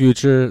at the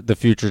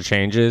future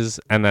changes,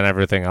 and then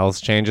everything else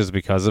changes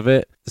because of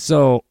it.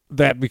 So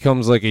that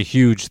becomes like a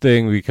huge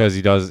thing because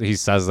he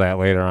says that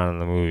later on in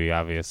the movie,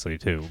 obviously,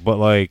 too. But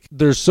like,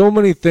 there's so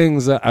many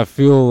things that I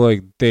feel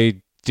like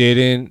they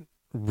didn't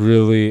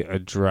really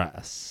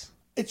address.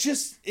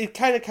 It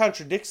kind of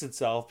contradicts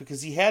itself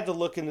because he had to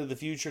look into the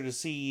future to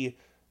see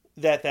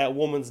that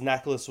woman's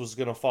necklace was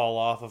going to fall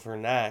off of her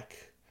neck.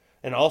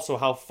 And also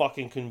how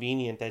fucking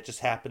convenient that just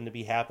happened to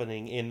be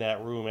happening in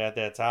that room at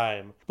that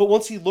time. But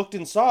once he looked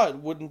and saw it,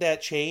 wouldn't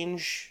that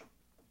change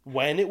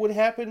when it would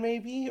happen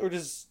maybe? Or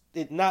does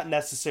it not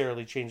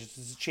necessarily change?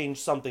 Does it change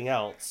something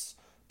else?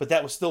 But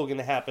that was still going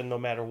to happen no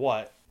matter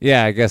what.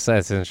 Yeah, I guess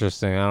that's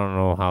interesting. I don't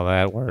know how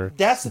that works.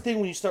 That's the thing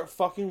when you start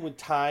fucking with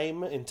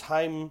time and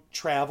time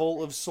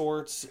travel of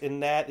sorts,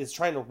 and that is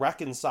trying to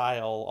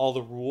reconcile all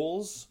the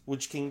rules,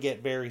 which can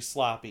get very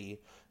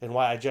sloppy, and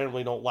why I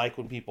generally don't like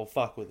when people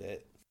fuck with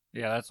it.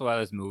 Yeah, that's why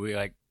this movie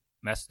like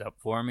messed up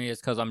for me, is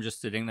because I'm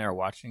just sitting there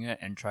watching it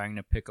and trying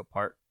to pick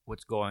apart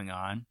what's going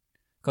on.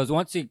 Because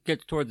once he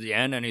gets towards the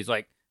end and he's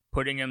like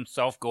putting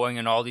himself going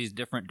in all these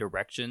different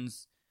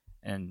directions,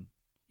 and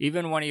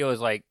even when he was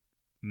like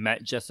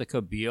met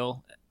Jessica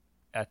Biel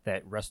at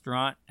that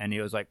restaurant and he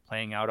was like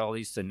playing out all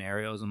these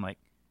scenarios, I'm like,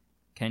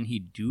 can he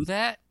do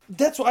that?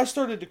 That's what I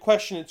started to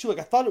question it too. Like,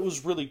 I thought it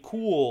was really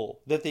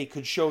cool that they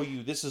could show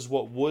you this is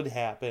what would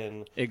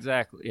happen.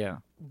 Exactly, yeah.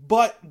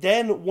 But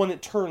then when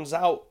it turns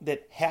out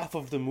that half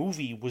of the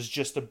movie was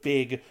just a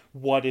big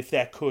what if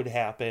that could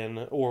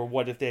happen or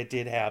what if that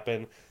did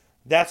happen,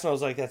 that's when I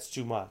was like, that's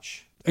too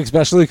much.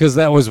 Especially because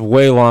that was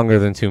way longer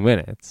than 2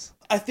 minutes.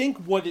 I think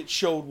what it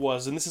showed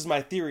was, and this is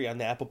my theory on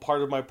that, but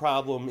part of my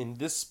problem in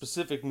this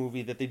specific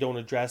movie that they don't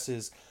address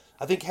is,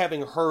 I think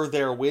having her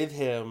there with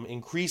him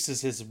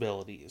increases his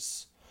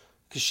abilities.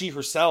 Because she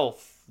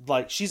herself,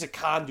 like, she's a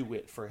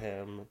conduit for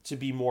him to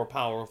be more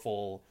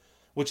powerful,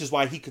 which is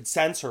why he could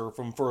sense her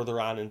from further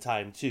on in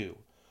time, too.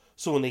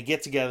 So when they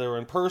get together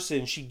in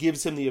person, she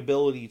gives him the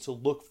ability to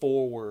look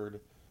forward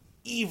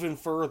even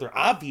further.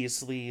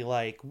 Obviously,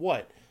 like,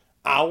 what,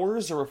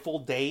 hours or a full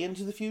day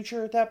into the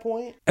future at that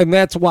point? And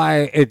that's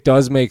why it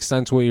does make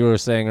sense what you were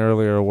saying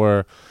earlier,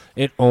 where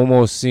it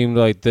almost seemed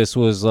like this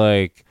was,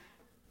 like,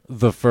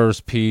 the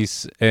first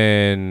piece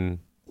in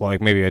like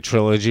maybe a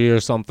trilogy or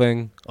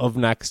something of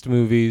next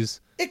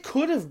movies. It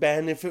could have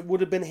been if it would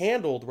have been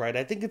handled right.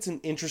 I think it's an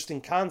interesting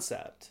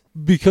concept.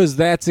 Because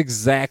that's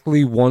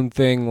exactly one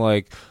thing,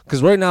 like,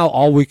 because right now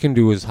all we can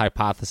do is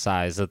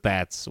hypothesize that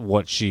that's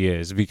what she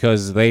is,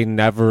 because they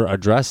never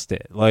addressed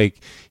it.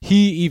 Like,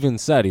 he even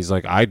said, he's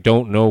like, I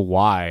don't know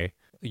why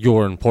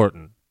you're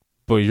important,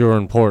 but you're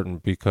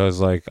important because,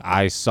 like,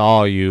 I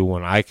saw you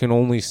when I can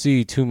only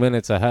see 2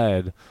 minutes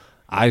ahead.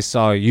 I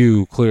saw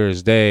you clear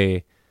as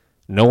day,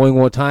 knowing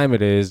what time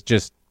it is,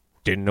 just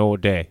didn't know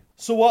what day.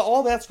 So while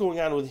all that's going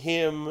on with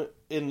him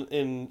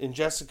in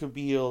Jessica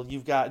Biel,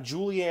 you've got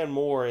Julianne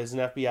Moore as an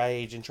FBI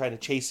agent trying to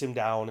chase him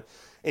down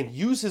and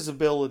use his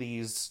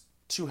abilities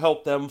to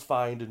help them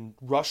find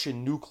a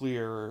Russian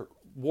nuclear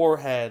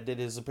warhead that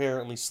has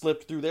apparently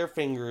slipped through their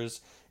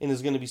fingers and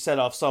is going to be set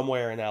off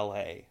somewhere in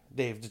LA,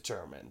 they've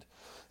determined.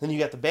 Then you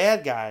got the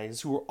bad guys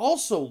who are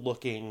also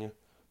looking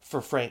for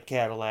Frank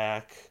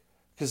Cadillac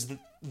because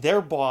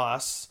their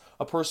boss,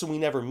 a person we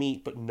never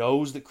meet but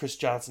knows that Chris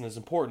Johnson is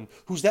important.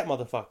 Who's that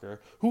motherfucker?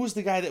 Who was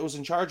the guy that was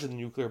in charge of the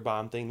nuclear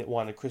bomb thing that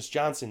wanted Chris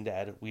Johnson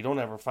dead? We don't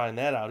ever find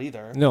that out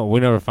either. No, we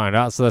never find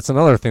out. So that's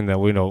another thing that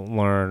we don't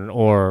learn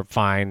or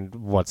find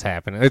what's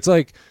happening. It's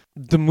like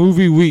the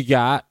movie we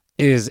got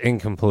is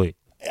incomplete.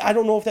 I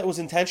don't know if that was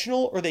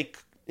intentional or they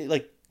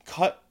like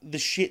cut the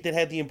shit that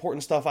had the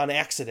important stuff on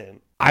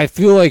accident. I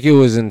feel like it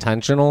was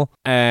intentional,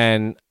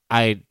 and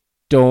I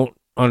don't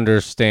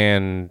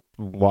understand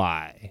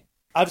why.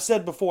 I've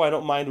said before I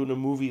don't mind when a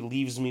movie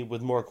leaves me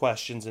with more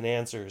questions and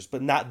answers,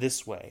 but not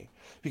this way.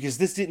 Because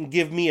this didn't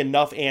give me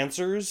enough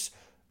answers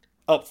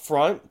up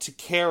front to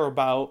care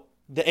about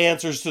the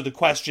answers to the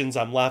questions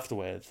I'm left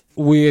with.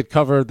 We had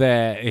covered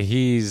that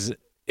he's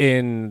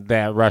in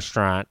that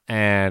restaurant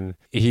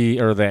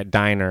or that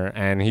diner,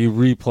 and he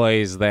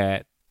replays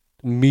that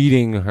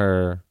meeting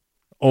her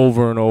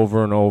over and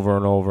over and over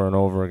and over and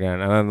over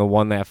again. And then the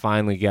one that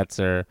finally gets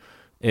her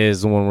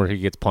is the one where he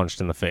gets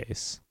punched in the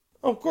face.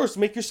 Of course,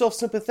 make yourself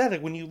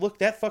sympathetic. When you look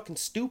that fucking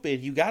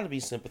stupid, you gotta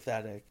be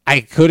sympathetic. I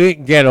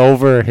couldn't get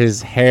over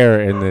his hair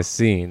in this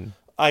scene.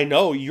 I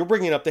know, you're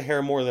bringing up the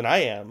hair more than I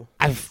am.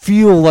 I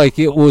feel like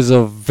it was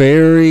a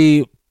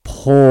very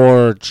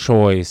poor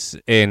choice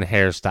in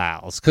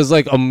hairstyles. Because,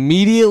 like,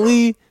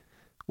 immediately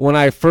when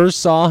I first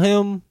saw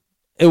him,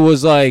 it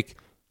was like,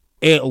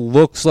 it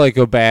looks like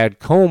a bad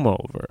comb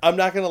over. I'm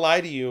not going to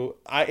lie to you.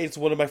 It's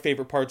one of my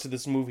favorite parts of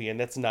this movie, and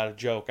that's not a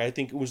joke. I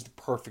think it was the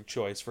perfect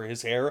choice for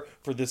his hair,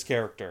 for this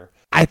character.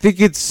 I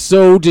think it's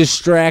so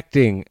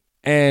distracting,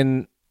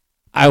 and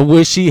I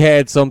wish he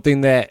had something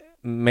that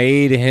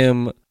made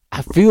him...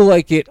 I feel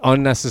like it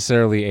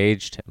unnecessarily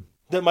aged him.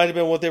 That might have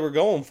been what they were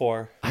going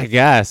for. I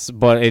guess,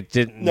 but it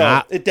did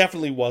not. No, it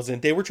definitely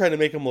wasn't. They were trying to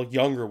make him look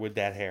younger with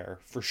that hair,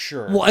 for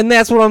sure. Well, and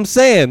that's what I'm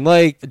saying.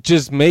 Like,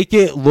 just make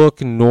it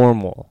look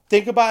normal.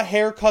 Think about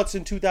haircuts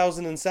in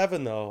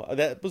 2007, though.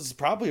 That was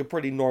probably a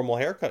pretty normal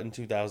haircut in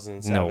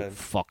 2007. No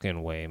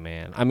fucking way,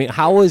 man. I mean,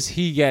 how is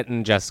he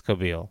getting Jessica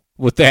Biel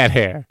with that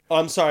hair? Oh,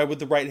 I'm sorry, with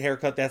the right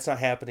haircut, that's not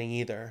happening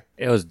either.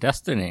 It was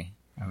destiny.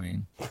 I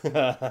mean.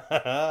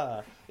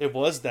 It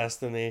was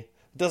destiny.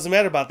 Doesn't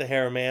matter about the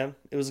hair, man.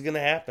 It was going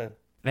to happen.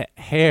 That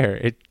hair,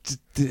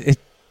 it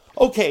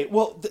okay,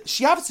 well,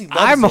 she obviously loves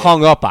it. I'm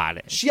hung up on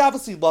it. She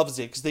obviously loves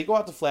it because they go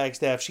out to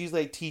Flagstaff. She's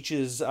like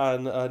teaches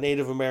on a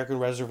Native American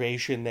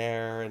reservation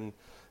there, and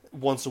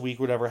once a week,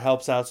 whatever,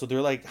 helps out. So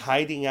they're like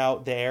hiding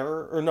out there,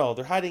 or no,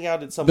 they're hiding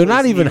out at some. They're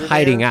not even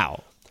hiding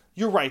out.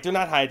 You're right. They're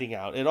not hiding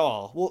out at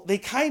all. Well, they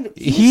kind of...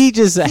 He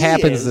just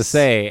happens to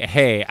say,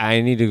 hey,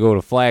 I need to go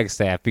to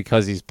Flagstaff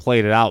because he's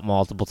played it out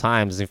multiple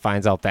times and he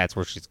finds out that's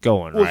where she's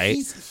going, well, right?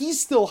 He's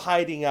still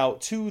hiding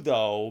out too,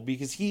 though,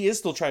 because he is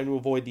still trying to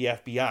avoid the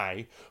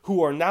FBI,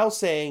 who are now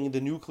saying the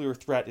nuclear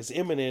threat is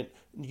imminent.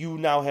 You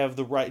now have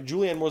the right...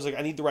 Julianne Moore's like,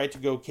 I need the right to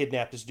go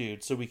kidnap this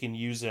dude so we can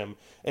use him.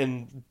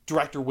 And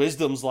Director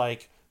Wisdom's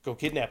like... Go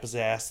kidnap his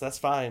ass. That's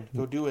fine.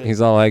 Go do it.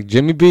 He's all like,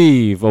 Jimmy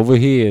Beeve over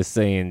here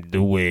saying,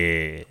 do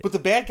it. But the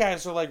bad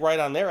guys are like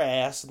right on their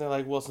ass. And they're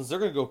like, well, since they're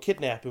going to go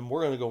kidnap him,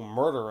 we're going to go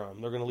murder him.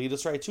 They're going to lead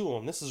us right to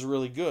him. This is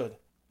really good.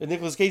 And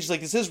Nicolas Cage is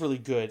like, this is really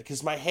good.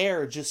 Because my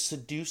hair just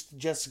seduced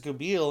Jessica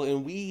Biel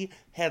and we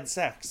had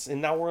sex.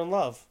 And now we're in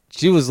love.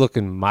 She was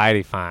looking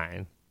mighty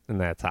fine in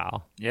that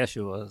towel. Yeah,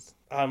 she was.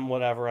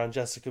 On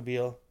Jessica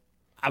Biel.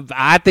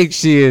 I think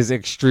she is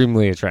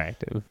extremely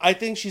attractive. I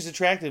think she's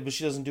attractive, but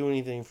she doesn't do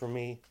anything for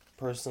me,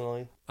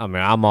 personally. I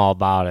mean, I'm all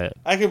about it.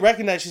 I can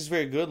recognize she's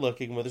very good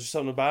looking, but there's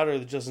something about her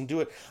that doesn't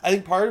do it. I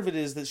think part of it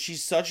is that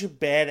she's such a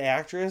bad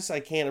actress, I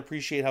can't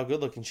appreciate how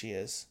good looking she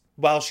is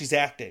while she's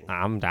acting.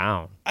 I'm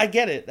down. I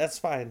get it. That's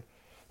fine.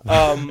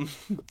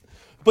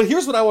 But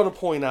here's what I want to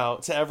point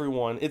out to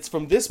everyone. It's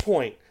from this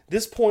point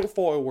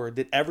forward,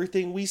 that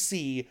everything we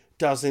see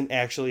doesn't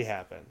actually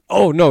happen.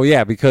 Oh, no,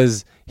 yeah,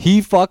 because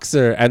he fucks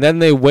her, and then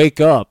they wake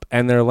up,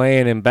 and they're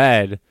laying in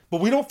bed. But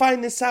we don't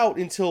find this out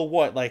until,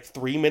 what, like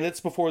 3 minutes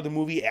before the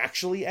movie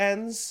actually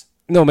ends?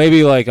 No,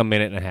 maybe like a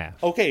minute and a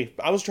half. Okay,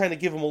 I was trying to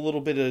give them a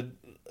little bit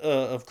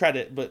of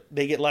credit, but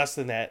they get less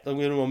than that. I'm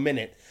giving them a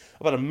minute.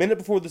 About a minute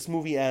before this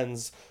movie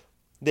ends,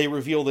 they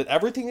reveal that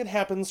everything that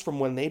happens from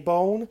when they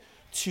bone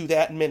to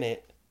that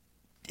minute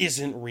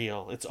isn't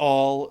real. It's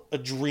all a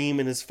dream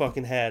in his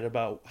fucking head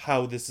about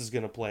how this is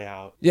going to play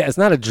out. Yeah, it's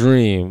not a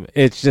dream.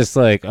 It's just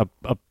like a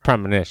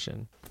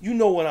premonition. You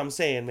know what I'm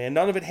saying, man.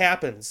 None of it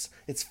happens.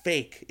 It's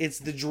fake. It's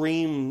the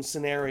dream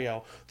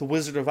scenario. The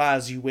Wizard of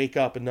Oz, you wake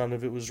up and none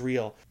of it was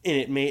real.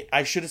 And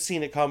I should have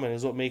seen it coming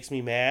is what makes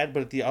me mad.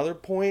 But at the other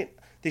point,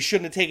 they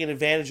shouldn't have taken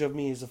advantage of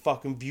me as a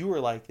fucking viewer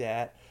like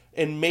that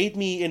and made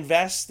me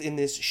invest in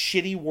this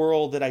shitty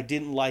world that I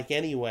didn't like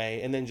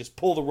anyway, and then just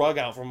pull the rug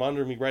out from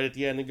under me right at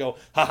the end and go,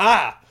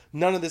 ha-ha,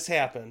 none of this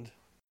happened.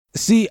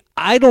 See,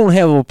 I don't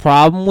have a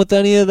problem with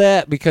any of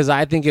that because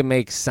I think it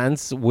makes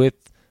sense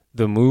with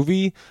the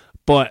movie.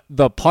 But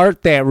the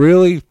part that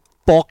really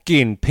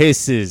fucking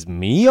pisses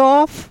me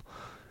off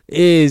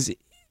is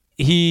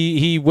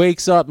he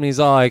wakes up and he's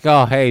all like,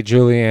 oh, hey,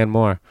 Julianne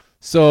Moore.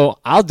 So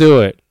I'll do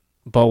it,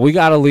 but we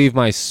got to leave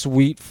my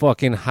sweet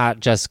fucking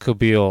hot Jessica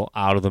Biel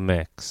out of the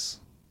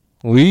mix.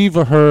 Leave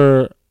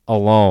her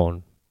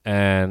alone,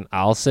 and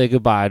I'll say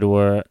goodbye to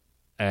her,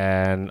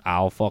 and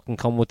I'll fucking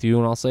come with you,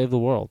 and I'll save the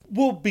world.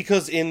 Well,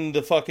 because in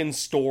the fucking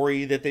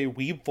story that they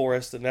weave for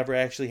us that never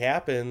actually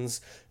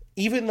happens,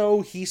 even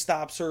though he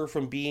stops her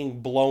from being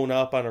blown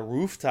up on a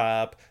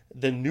rooftop,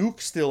 the nuke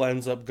still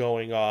ends up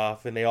going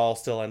off, and they all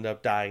still end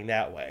up dying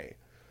that way.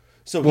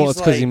 So well, it's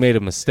because he made a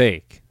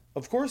mistake.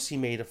 Of course he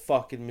made a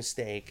fucking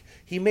mistake.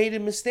 He made a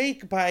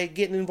mistake by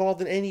getting involved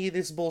in any of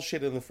this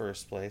bullshit in the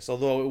first place,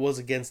 although it was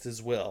against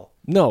his will.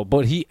 No,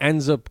 but he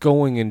ends up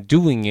going and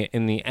doing it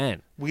in the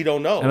end. We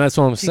don't know. And that's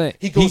what I'm saying.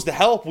 He goes to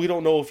help. We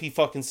don't know if he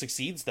fucking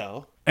succeeds,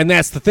 though. And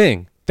that's the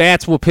thing.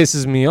 That's what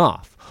pisses me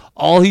off.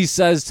 All he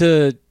says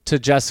to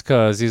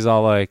Jessica is he's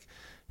all like,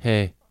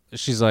 hey,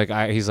 he's like,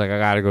 I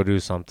gotta go do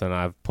something.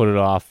 I've put it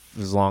off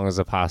as long as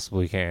I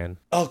possibly can.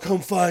 I'll come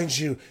find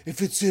you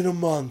if it's in a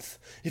month,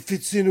 if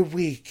it's in a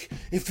week,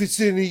 if it's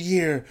in a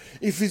year,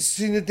 if it's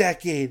in a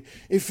decade,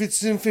 if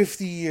it's in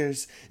 50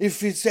 years,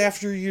 if it's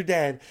after you're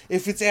dead,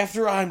 if it's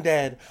after I'm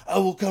dead. I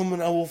will come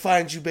and I will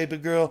find you, baby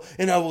girl,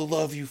 and I will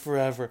love you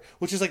forever.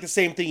 Which is like the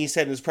same thing he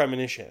said in his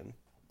premonition.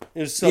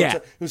 It was so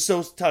it was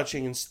so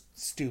touching and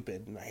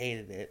stupid, and I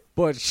hated it.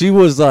 But she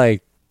was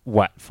like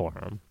wet for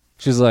him.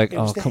 She's like,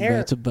 oh, come hair.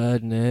 back to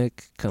bed,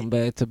 Nick. Come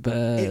back to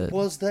bed. It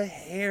was the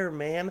hair,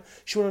 man.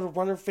 She wanted to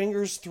run her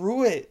fingers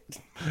through it.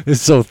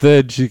 It's so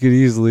thin, she could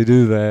easily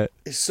do that.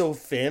 It's so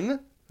thin?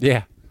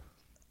 Yeah.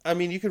 I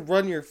mean, you could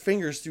run your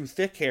fingers through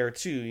thick hair,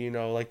 too, you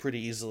know, like pretty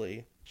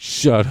easily.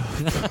 Shut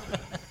up.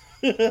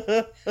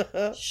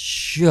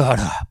 Shut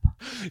up.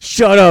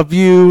 Shut up,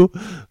 you.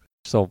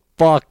 So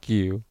fuck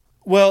you.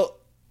 Well,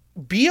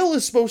 Beale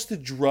is supposed to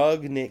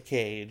drug Nick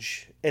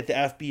Cage at the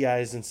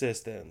FBI's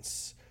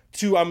insistence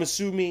to, I'm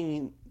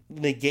assuming,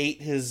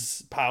 negate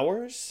his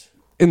powers?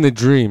 In the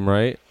dream,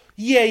 right?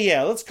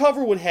 Yeah. Let's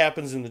cover what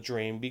happens in the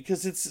dream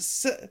because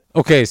it's...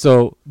 Okay,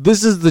 so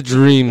this is the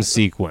dream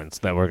sequence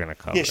that we're going to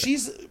cover. Yeah,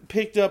 she's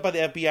picked up by the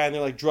FBI and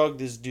they're like, drug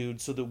this dude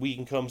so that we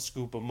can come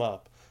scoop him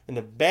up. And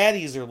the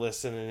baddies are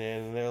listening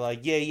in and they're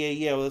like,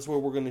 yeah, well, that's where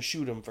we're going to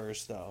shoot him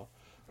first, though.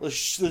 Let's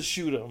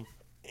shoot him.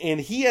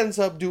 And he ends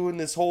up doing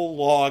this whole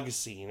log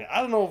scene.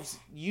 I don't know if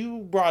you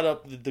brought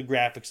up the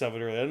graphics of it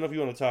earlier. I don't know if you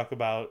want to talk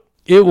about...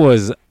 It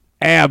was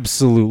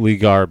absolutely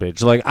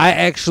garbage. Like, I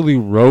actually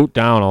wrote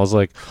down, I was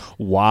like,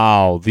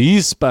 wow,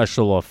 these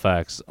special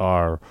effects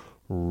are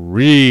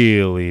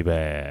really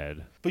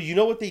bad. But you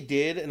know what they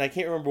did? And I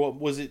can't remember what...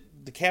 Was it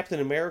the Captain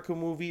America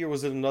movie or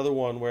was it another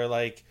one where,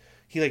 like,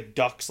 he, like,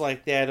 ducks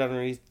like that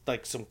underneath,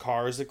 like, some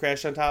cars that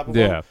crash on top of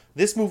him?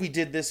 This movie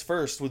did this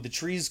first with the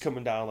trees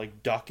coming down,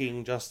 like,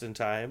 ducking just in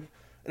time.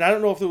 And I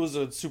don't know if there was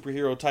a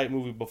superhero-type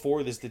movie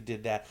before this that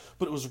did that,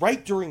 but it was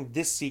right during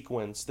this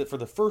sequence that for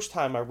the first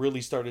time I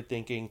really started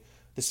thinking,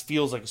 this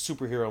feels like a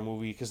superhero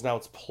movie because now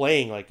it's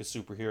playing like a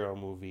superhero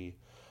movie.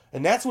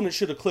 And that's when it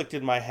should have clicked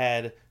in my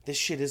head, this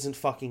shit isn't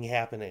fucking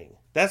happening.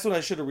 That's when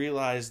I should have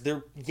realized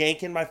they're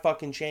yanking my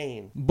fucking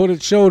chain. But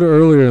it showed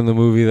earlier in the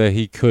movie that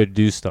he could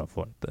do stuff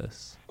like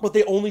this. But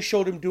they only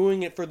showed him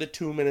doing it for the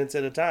 2 minutes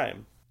at a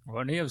time.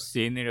 Wouldn't he have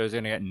seen that he was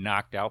going to get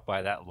knocked out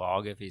by that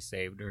log if he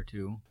saved her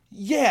too?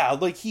 Yeah,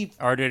 like he...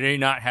 Or did he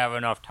not have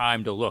enough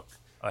time to look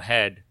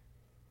ahead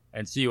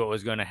and see what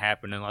was going to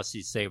happen unless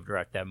he saved her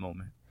at that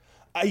moment?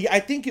 I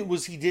think it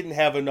was he didn't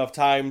have enough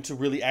time to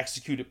really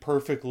execute it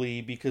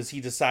perfectly because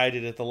he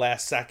decided at the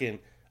last second.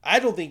 I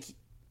don't think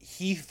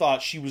he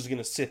thought she was going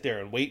to sit there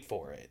and wait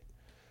for it.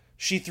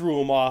 She threw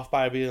him off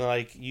by being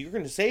like, you're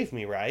going to save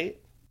me, right?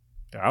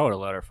 I would have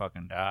let her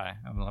fucking die.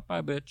 I'm like,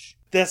 bye, bitch.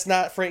 That's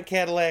not Frank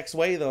Cadillac's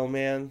way, though,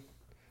 man.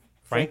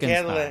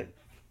 Frankenstein.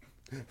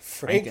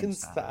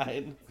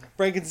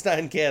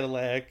 Frankenstein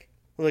Cadillac.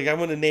 Like, I'm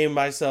going to name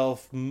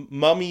myself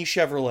Mummy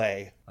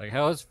Chevrolet. Like,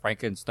 how is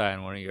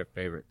Frankenstein one of your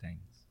favorite things?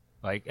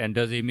 Like, and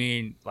does he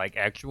mean, like,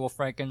 actual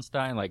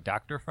Frankenstein, like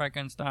Dr.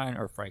 Frankenstein,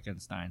 or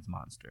Frankenstein's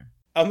monster?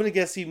 I'm going to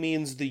guess he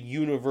means the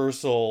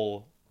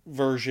universal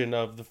version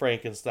of the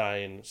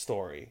Frankenstein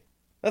story.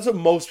 That's what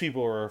most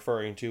people are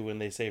referring to when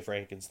they say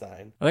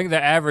Frankenstein. I think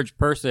the average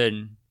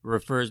person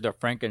refers to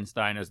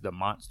Frankenstein as the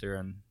monster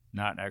and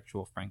not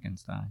actual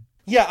Frankenstein.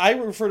 Yeah, I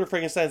refer to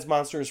Frankenstein's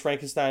monster as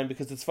Frankenstein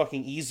because it's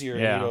fucking easier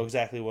and Yeah. you know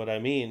exactly what I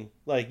mean.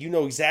 Like, you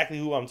know exactly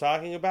who I'm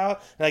talking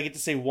about, and I get to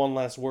say one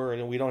last word,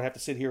 and we don't have to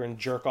sit here and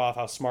jerk off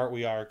how smart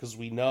we are because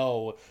we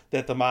know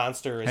that the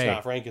monster is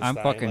not Frankenstein.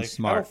 I'm fucking like,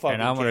 smart,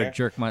 and I'm going to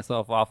jerk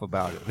myself off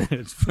about it.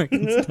 It's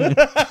Frankenstein.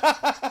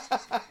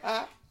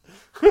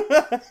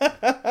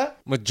 I'm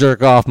gonna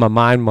jerk off my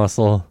mind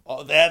muscle.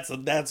 Oh, that's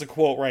a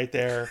quote right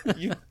there.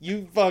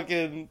 You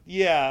fucking,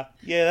 yeah,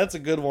 that's a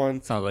good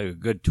one. Sounds like a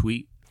good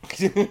tweet.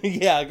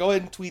 Yeah, go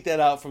ahead and tweet that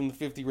out from the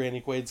 50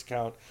 Randy Quaids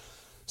account.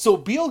 So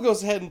Beale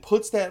goes ahead and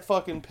puts that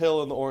fucking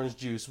pill in the orange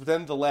juice, but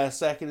then at the last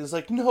second is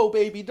like, no,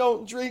 baby,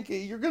 don't drink it.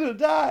 You're going to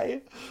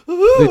die.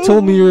 They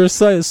told me you're a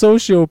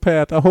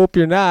sociopath. I hope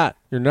you're not.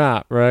 You're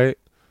not, right?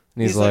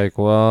 And he's like,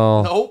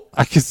 well, nope.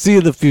 I can see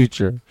the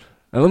future.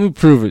 And let me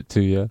prove it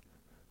to you.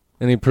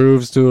 And he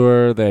proves to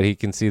her that he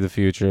can see the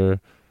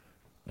future.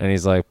 And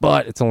he's like,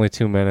 but it's only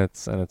 2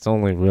 minutes, and it's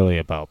only really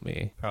about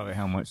me. Probably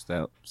how much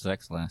that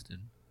sex lasted.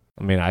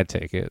 I mean, I'd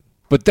take it.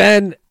 But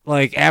then,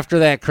 like, after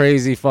that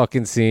crazy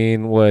fucking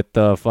scene with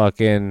the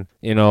fucking,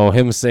 you know,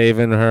 him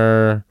saving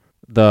her,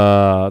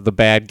 the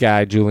bad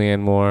guy,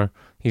 Julianne Moore,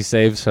 he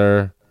saves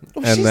her.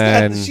 Oh,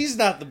 And she's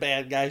not the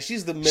bad guy.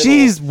 She's the middle.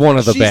 She's one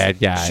of the bad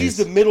guys. She's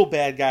the middle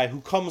bad guy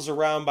who comes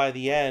around by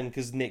the end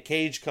because Nick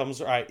Cage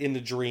comes in the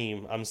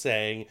dream. I'm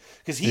saying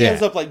because he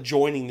ends up like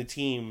joining the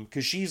team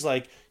because she's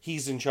like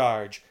he's in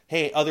charge.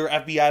 Hey, other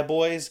FBI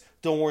boys,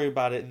 don't worry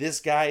about it. This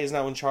guy is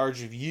now in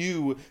charge of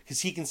you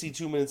because he can see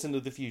 2 minutes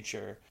into the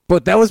future.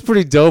 But that was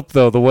pretty dope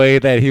though. The way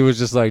that he was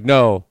just like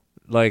no.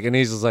 Like, and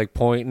he's just like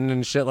pointing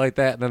and shit like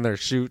that, and then they're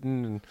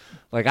shooting, and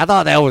like I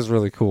thought that was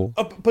really cool.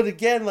 But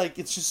again, like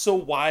it's just so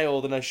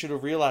wild, and I should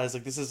have realized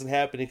like this isn't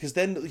happening because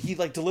then he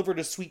like delivered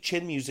a sweet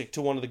chin music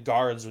to one of the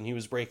guards when he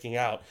was breaking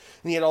out,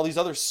 and he had all these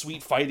other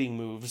sweet fighting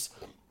moves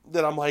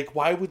that I'm like,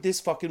 why would this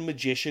fucking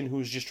magician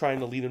who's just trying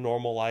to lead a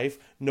normal life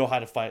know how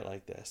to fight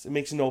like this? It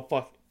makes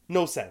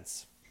no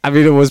sense. I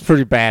mean, it was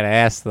pretty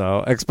badass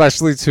though,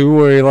 especially too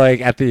where he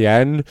like at the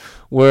end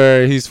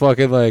where he's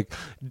fucking like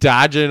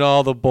dodging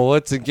all the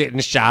bullets and getting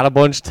shot a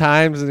bunch of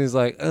times, and he's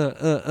like,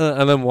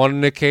 and then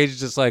one Nick Cage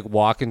just like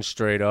walking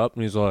straight up,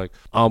 and he's like,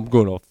 I'm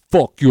gonna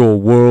fuck your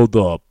world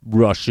up,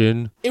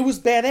 Russian. It was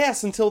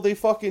badass until they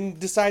fucking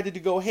decided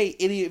to go, hey,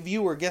 idiot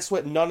viewer, guess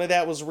what? None of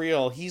that was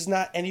real. He's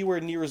not anywhere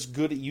near as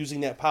good at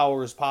using that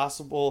power as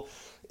possible.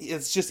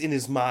 It's just in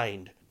his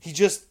mind. He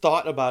just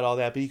thought about all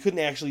that, but he couldn't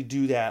actually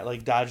do that,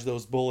 like dodge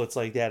those bullets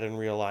like that in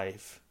real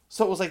life.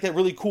 So it was like that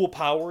really cool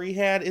power he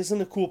had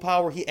isn't a cool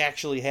power he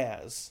actually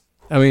has.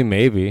 I mean,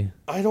 maybe.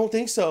 I don't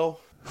think so.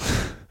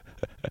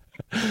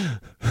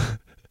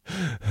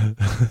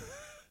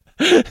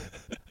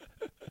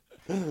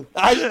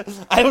 I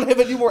don't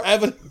have any more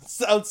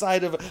evidence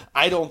outside of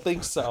I don't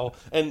think so.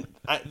 And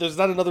there's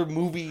not another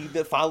movie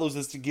that follows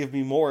this to give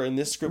me more, and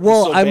this script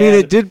was so I bad. mean,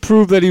 it did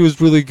prove that he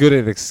was really good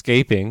at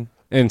escaping.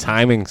 And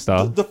timing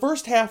stuff. The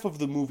first half of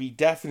the movie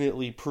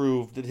definitely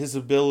proved that his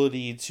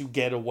ability to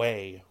get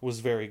away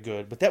was very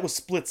good. But that was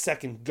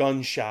split-second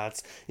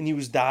gunshots, and he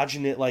was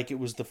dodging it like it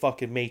was the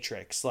fucking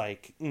Matrix.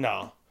 Like,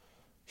 no.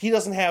 He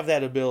doesn't have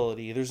that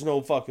ability. There's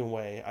no fucking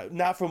way.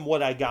 Not from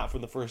what I got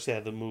from the first half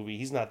of the movie.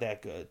 He's not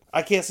that good.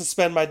 I can't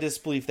suspend my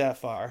disbelief that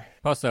far.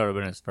 Plus, that would have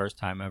been his first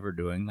time ever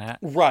doing that.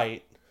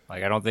 Right.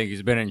 Like, I don't think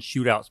he's been in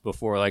shootouts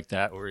before like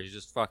that where he's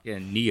just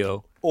fucking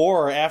Neo.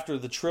 Or after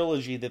the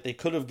trilogy that they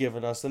could have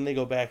given us, then they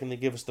go back and they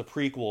give us the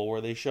prequel where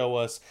they show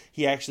us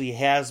he actually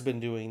has been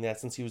doing that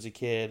since he was a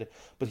kid,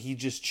 but he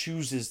just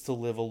chooses to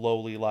live a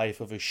lowly life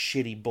of a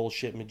shitty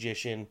bullshit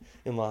magician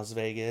in Las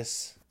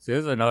Vegas. So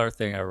there's another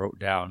thing I wrote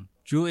down.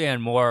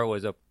 Julianne Moore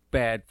was a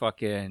bad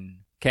fucking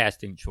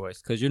casting choice.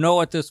 Because you know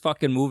what this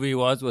fucking movie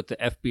was with the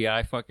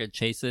FBI fucking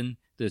chasing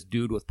this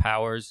dude with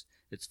powers?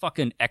 It's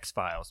fucking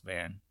X-Files,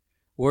 man.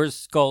 Where's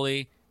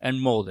Scully and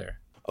Mulder?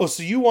 Oh,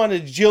 so you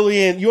wanted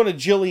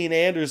Gillian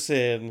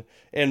Anderson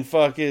and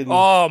fucking...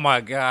 Oh,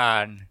 my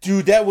God.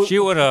 Dude, that would... She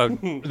would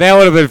have... That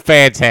would have been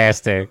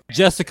fantastic.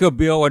 Jessica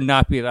Biel would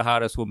not be the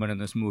hottest woman in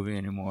this movie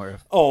anymore.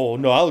 Oh,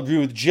 no, I'll agree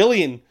with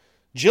Gillian.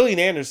 Gillian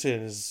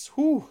Anderson is...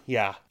 Whew,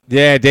 yeah.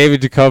 Yeah,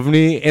 David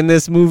Duchovny in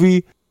this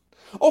movie.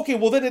 Okay,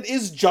 well then it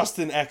is just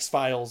an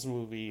X-Files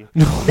movie.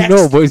 But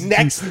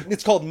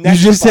it's called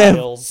Next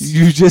Files.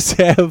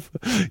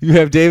 You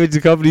have David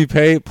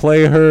Duchovny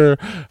play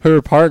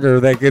her partner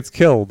that gets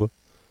killed.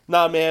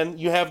 Nah, man,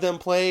 you have them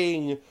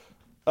playing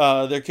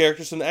their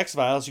characters from the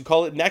X-Files. You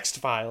call it Next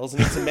Files,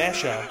 and it's a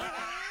mashup.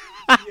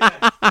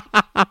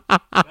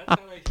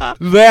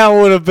 That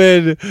would have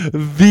been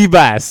the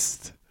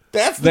best.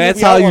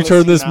 That's how you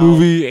turn this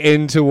movie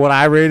into what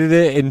I rated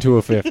it into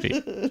a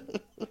 50.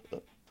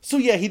 So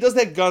yeah, he does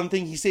that gun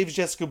thing. He saves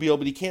Jessica Biel,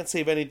 but he can't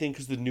save anything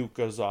because the nuke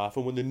goes off.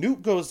 And when the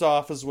nuke goes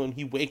off is when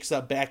he wakes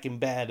up back in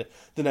bed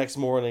the next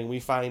morning. We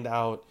find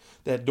out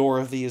that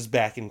Dorothy is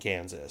back in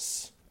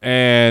Kansas.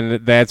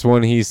 And that's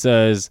when he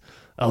says,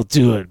 I'll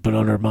do it, but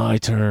under my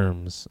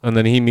terms. And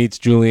then he meets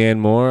Julianne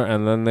Moore,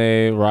 and then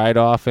they ride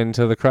off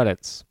into the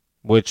credits,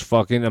 which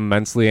fucking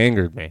immensely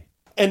angered me.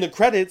 And the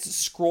credits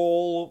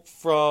scroll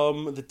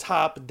from the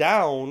top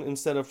down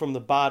instead of from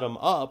the bottom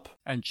up.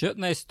 And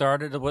shouldn't they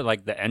started with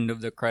like the end of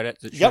the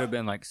credits? It should Yep. have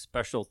been like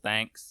special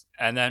thanks,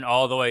 and then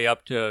all the way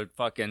up to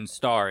fucking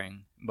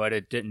starring. But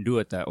it didn't do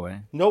it that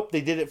way. Nope,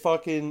 they did it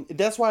fucking...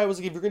 That's why I was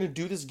like, if you're going to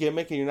do this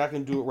gimmick and you're not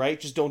going to do it right,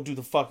 just don't do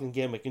the fucking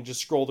gimmick and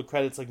just scroll the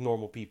credits like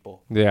normal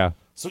people. Yeah.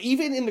 So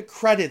even in the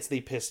credits,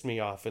 they pissed me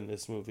off in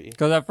this movie.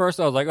 Because at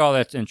first I was like, oh,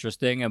 that's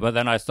interesting. But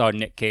then I saw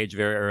Nick Cage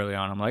very early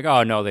on. I'm like,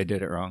 oh, no, they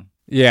did it wrong.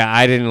 Yeah,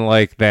 I didn't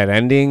like that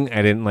ending.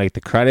 I didn't like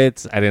the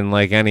credits. I didn't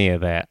like any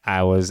of that.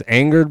 I was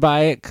angered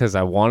by it because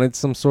I wanted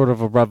some sort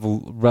of a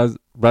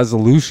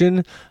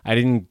resolution. I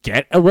didn't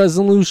get a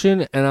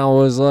resolution, and I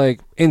was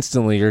like,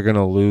 instantly, you're going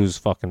to lose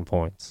fucking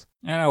points.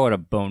 And I would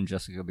have boned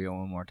Jessica Biel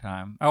one more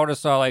time. I would have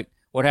saw, like,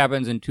 what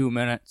happens in 2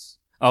 minutes.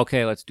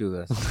 Okay, let's do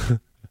this.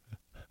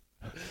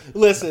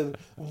 Listen,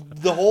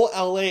 the whole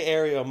LA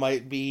area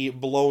might be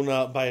blown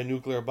up by a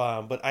nuclear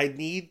bomb, but I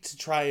need to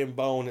try and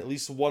bone at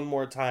least one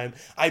more time.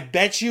 I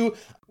bet you...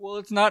 Well,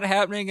 it's not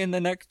happening in the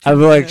next 2 I'd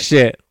be minutes. like,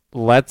 shit,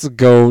 let's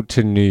go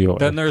to New York.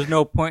 Then there's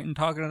no point in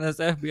talking to this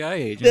FBI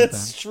agent.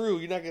 That's true.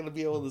 You're not going to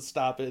be able to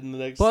stop it in the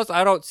next... Plus,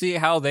 I don't see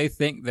how they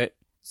think that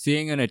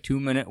seeing in a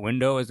 2-minute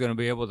window is going to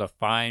be able to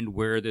find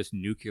where this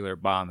nuclear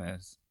bomb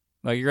is.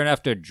 Like, you're going to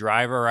have to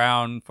drive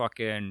around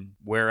fucking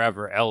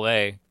wherever,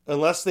 LA.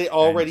 Unless they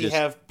already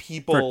have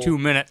people... For 2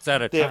 minutes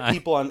at a They time. have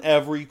people on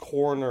every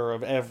corner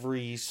of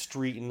every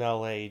street in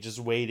LA just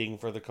waiting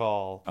for the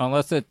call.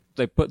 Unless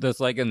they put this,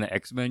 like, in the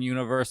X-Men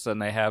universe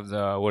and they have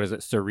the, what is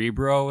it,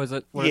 Cerebro, is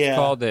it what it's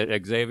called,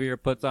 that Xavier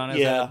puts on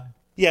his head?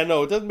 Yeah,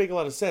 no, it doesn't make a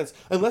lot of sense.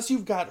 Unless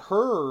you've got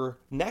her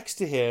next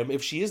to him,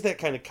 if she is that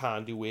kind of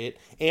conduit,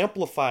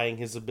 amplifying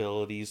his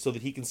abilities so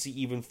that he can see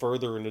even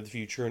further into the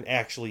future and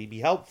actually be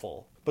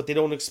helpful. But they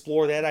don't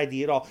explore that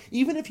idea at all.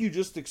 Even if you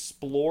just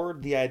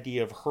explored the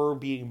idea of her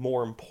being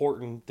more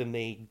important than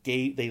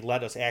they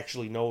let us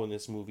actually know in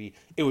this movie,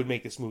 it would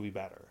make this movie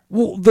better.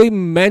 Well, they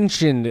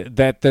mentioned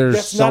that there's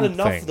That's something.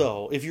 not enough,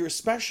 though.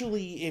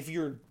 Especially if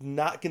you're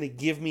not going to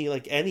give me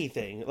like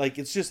anything, like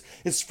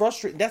it's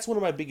frustrating. That's one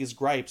of my biggest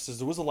gripes. Is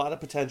there was a lot of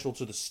potential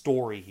to the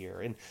story here,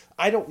 and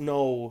I don't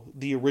know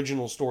the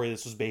original story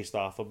this was based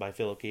off of by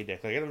Philip K.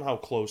 Dick. Like I don't know how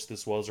close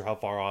this was, or how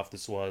far off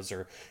this was,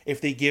 or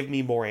if they give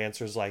me more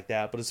answers like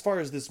that. But as far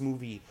as this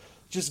movie,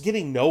 just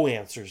getting no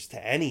answers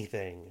to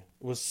anything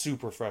was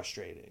super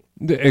frustrating.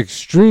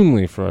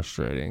 Extremely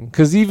frustrating.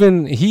 Because he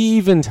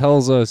even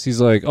tells us, he's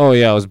like, oh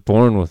yeah, I was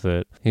born with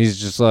it. He's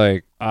just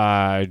like,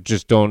 I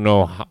just don't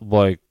know how,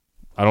 like,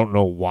 I don't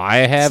know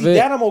why I have it.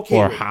 That I'm okay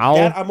or with. how.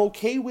 That I'm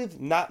okay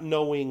with not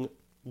knowing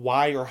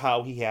why or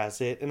how he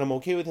has it, and I'm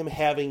okay with him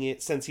having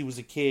it since he was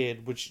a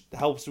kid, which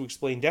helps to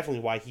explain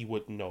definitely why he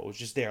wouldn't know. It's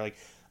just there. Like,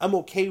 I'm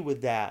okay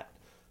with that.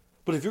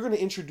 But if you're going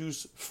to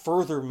introduce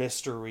further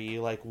mystery,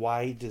 like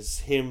why does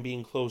him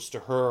being close to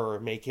her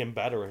make him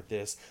better at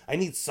this? I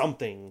need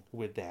something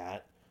with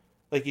that.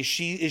 Like, does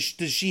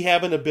she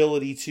have an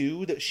ability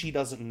too that she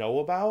doesn't know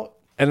about?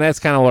 And that's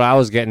kind of what I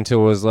was getting to,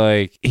 was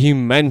like, he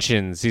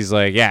mentions, he's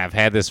like, yeah, I've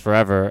had this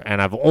forever,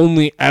 and I've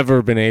only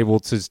ever been able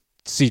to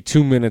see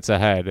 2 minutes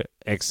ahead,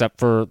 except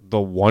for the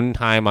one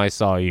time I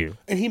saw you.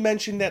 And he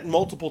mentioned that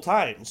multiple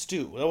times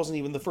too. That wasn't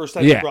even the first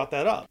time he brought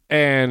that up.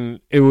 And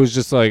it was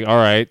just like, all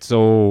right,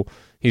 so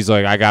he's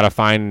like, I gotta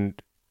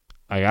find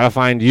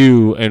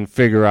you and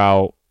figure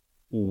out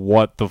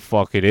what the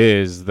fuck it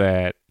is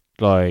that,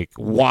 like,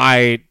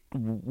 what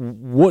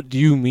do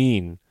you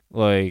mean?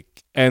 Like,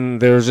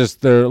 and there's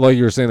like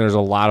you were saying, there's a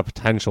lot of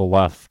potential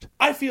left.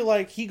 I feel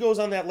like he goes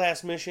on that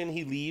last mission,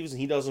 he leaves,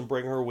 and he doesn't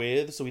bring her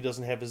with, so he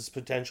doesn't have his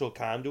potential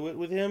conduit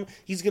with him.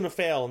 He's going to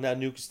fail, and that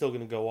nuke is still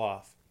going to go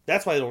off.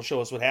 That's why they don't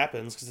show us what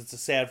happens, because it's a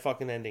sad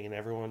fucking ending, and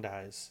everyone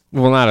dies.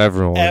 Well, not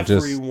everyone.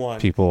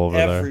 Just people over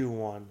there.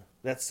 Everyone.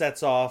 That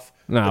sets off...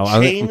 No,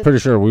 I'm pretty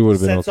sure we would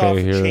have been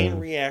okay here. Sets off a chain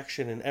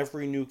reaction, and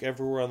every nuke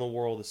everywhere on the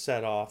world is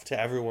set off to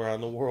everywhere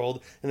on the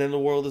world, and then the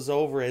world is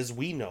over as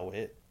we know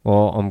it.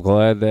 Well, I'm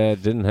glad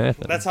that didn't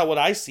happen. That's what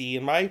I see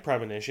in my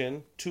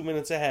premonition. 2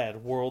 minutes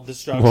ahead, world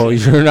destruction. Well,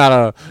 you're not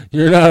a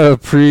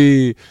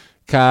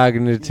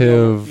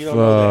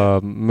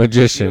precognitive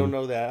magician. You don't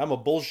know that. I'm a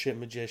bullshit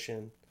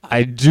magician.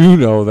 I do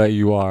know that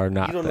you are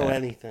not. You don't know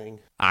anything.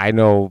 I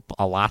know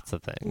lots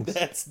of things.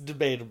 That's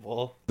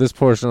debatable. This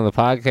portion of the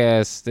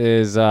podcast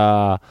is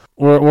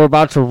we're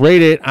about to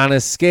rate it on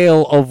a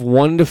scale of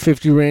 1 to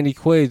 50 Randy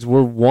Quaids,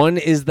 where 1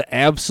 is the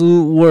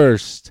absolute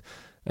worst.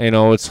 You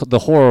know, it's the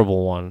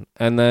horrible one.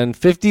 And then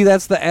 50,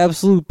 that's the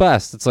absolute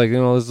best. It's like, you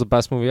know, this is the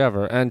best movie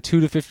ever. And 2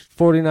 to 50,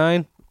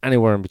 49,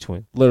 anywhere in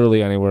between.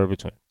 Literally anywhere in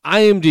between.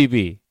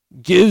 IMDb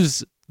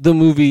gives the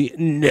movie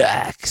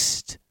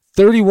Next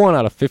 31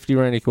 out of 50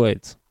 Randy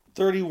Quaids.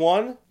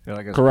 31? I feel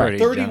like it's correct.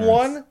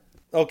 31?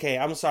 Okay,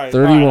 I'm sorry.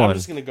 31. All right, I'm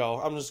just going to go.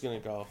 I'm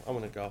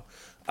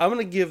going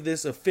to give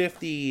this a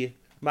 50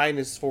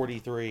 minus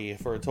 43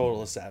 for a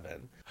total of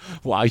 7.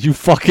 Wow, you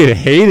fucking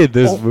hated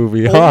this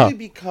movie, huh? Only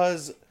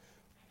because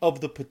of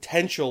the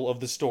potential of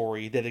the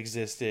story that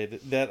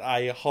existed that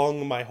I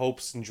hung my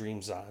hopes and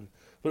dreams on,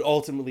 but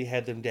ultimately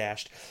had them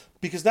dashed.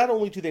 Because not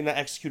only do they not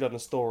execute on the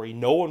story,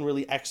 no one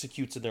really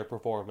executes in their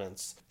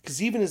performance.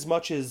 Because even as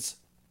much as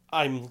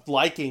I'm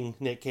liking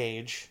Nick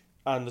Cage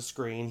on the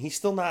screen, he's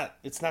still not,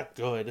 it's not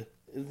good.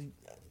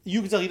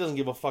 You can tell he doesn't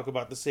give a fuck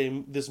about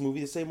this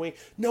movie the same way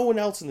no one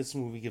else in this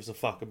movie gives a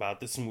fuck about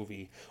this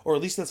movie. Or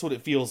at least that's what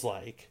it feels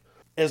like.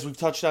 As we've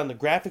touched on, the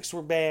graphics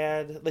were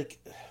bad. Like,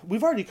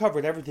 we've already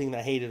covered everything that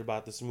I hated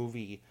about this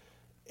movie.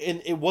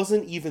 And it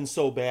wasn't even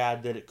so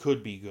bad that it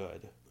could be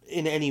good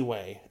in any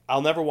way.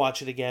 I'll never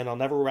watch it again. I'll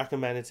never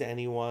recommend it to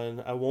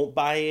anyone. I won't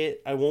buy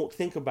it. I won't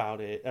think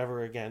about it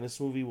ever again. This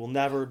movie will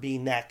never be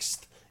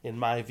next in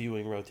my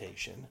viewing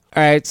rotation.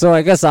 All right, so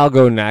I guess I'll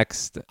go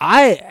next.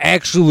 I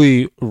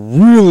actually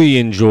really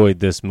enjoyed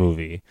this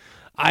movie.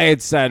 I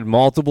had said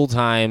multiple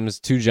times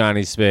to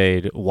Johnny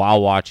Spade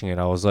while watching it,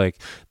 I was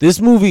like, this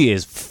movie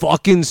is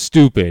fucking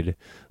stupid,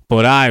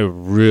 but I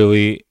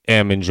really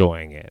am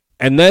enjoying it.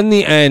 And then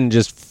the end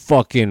just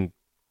fucking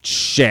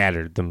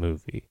shattered the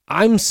movie.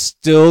 I'm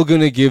still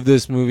going to give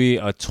this movie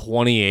a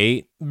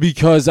 28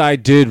 because I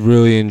did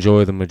really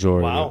enjoy the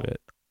majority of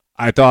it.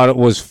 I thought it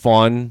was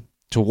fun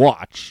to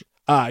watch.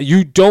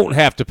 You don't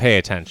have to pay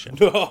attention.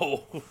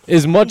 No.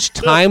 As much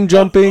time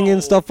jumping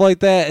and stuff like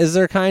that as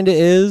there kind of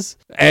is,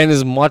 and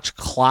as much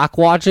clock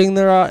watching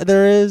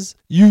there is,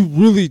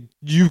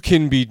 you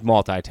can be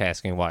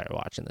multitasking while you're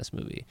watching this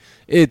movie.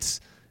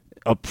 It's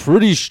a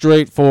pretty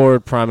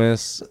straightforward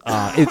premise.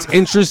 It's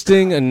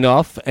interesting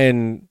enough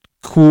and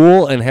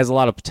cool and has a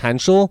lot of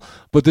potential,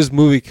 but this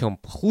movie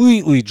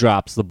completely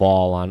drops the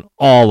ball on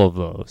all of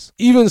those.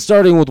 Even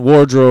starting with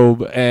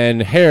wardrobe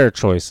and hair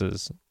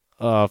choices.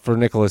 For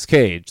Nicolas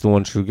Cage, the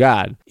one true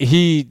God.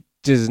 He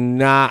does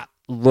not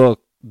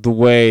look the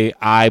way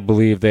I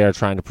believe they are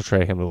trying to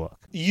portray him to look.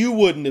 You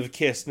wouldn't have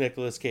kissed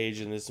Nicolas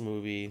Cage in this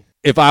movie.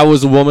 If I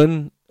was a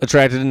woman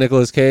attracted to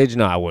Nicolas Cage,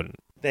 no, I wouldn't.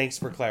 Thanks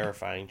for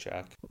clarifying,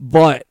 Chuck.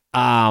 But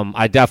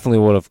I definitely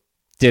would have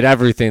did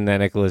everything that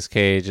Nicolas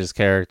Cage's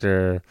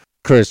character,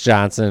 Chris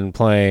Johnson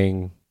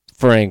playing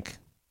Frank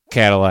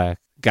Cadillac,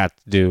 got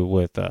to do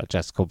with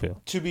Jessica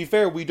Biel. To be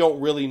fair, we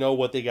don't really know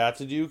what they got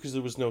to do because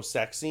there was no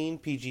sex scene.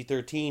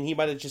 PG-13. He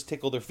might have just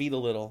tickled their feet a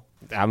little.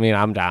 I mean,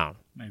 I'm down.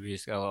 Maybe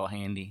he's got a little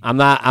handy. I'm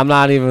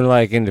not even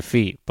like into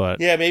feet,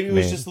 but yeah, maybe it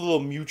was just a little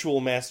mutual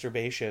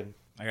masturbation.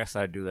 I guess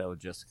I'd do that with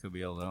Jessica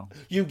Biel though.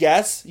 You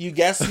guess, Ewan?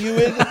 Yeah,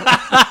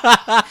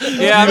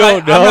 you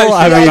don't know.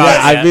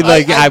 I mean,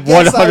 I'm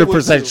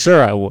 100%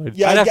 sure I would.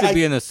 Yeah, I'd have to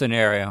be in the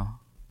scenario.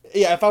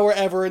 Yeah, if I were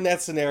ever in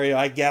that scenario,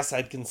 I guess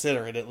I'd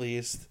consider it at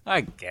least.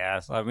 I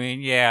guess. I mean,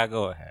 yeah,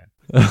 go ahead.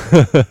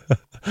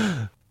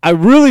 I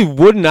really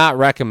would not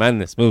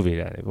recommend this movie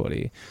to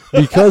anybody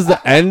because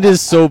the end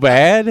is so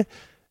bad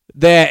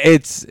that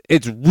it's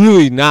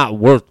really not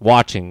worth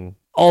watching.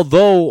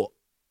 Although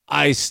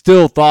I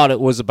still thought it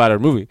was a better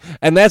movie.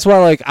 And that's why,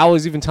 like, I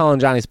was even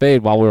telling Johnny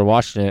Spade while we were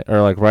watching it,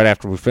 or like right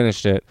after we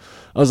finished it,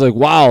 I was like,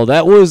 wow,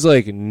 that was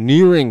like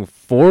nearing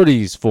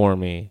 40s for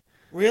me.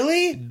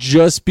 Really?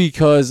 Just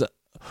because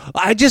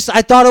I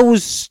thought it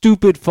was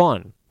stupid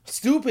fun.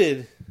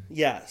 Stupid,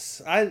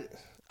 yes. I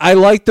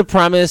like the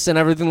premise and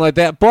everything like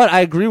that, but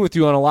I agree with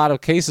you on a lot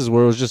of cases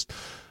where it was just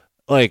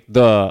like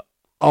a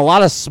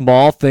lot of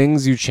small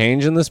things you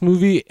change in this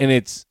movie, and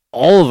it's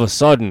all of a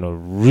sudden a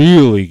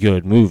really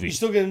good movie. You're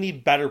still gonna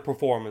need better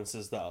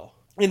performances, though.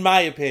 In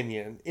my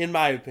opinion.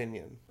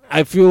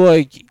 I feel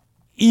like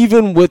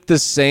even with the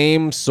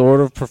same sort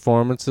of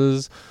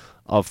performances,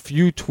 a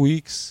few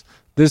tweaks.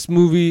 This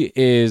movie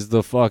is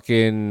this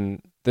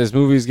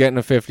movie's getting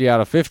a 50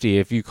 out of 50.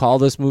 If you call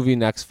this movie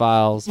Next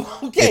Files,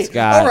 okay,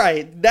 all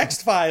right,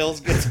 Next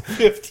Files gets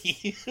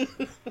 50.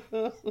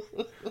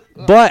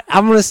 But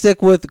I'm going to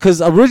stick with,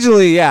 because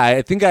originally,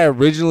 I think I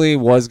originally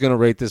was going to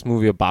rate this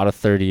movie about a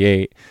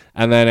 38.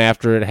 And then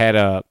after it had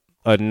a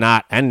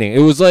not ending, it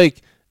was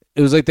like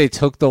they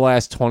took the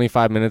last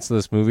 25 minutes of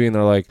this movie and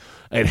they're like,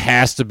 it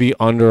has to be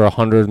under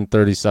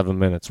 137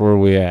 minutes. Where are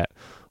we at?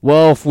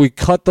 Well, if we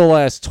cut the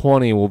last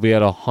 20, we'll be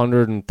at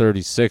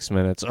 136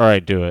 minutes. All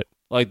right, do it.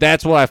 Like,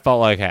 that's what I felt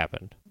like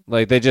happened.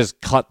 Like, they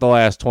just cut the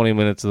last 20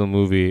 minutes of the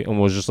movie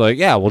and was just like,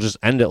 yeah, we'll just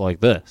end it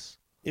like this.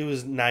 It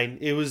was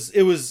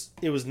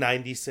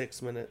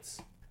 96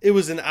 minutes. It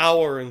was an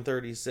hour and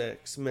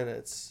 36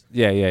 minutes.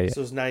 Yeah. So it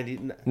was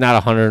 90. Not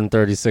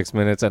 136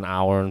 minutes, an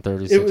hour and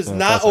 36 minutes. It was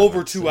not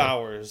over 2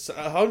 hours.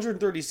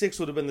 136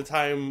 would have been the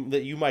time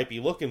that you might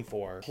be looking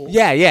for.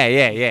 Yeah.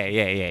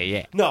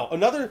 No,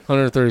 another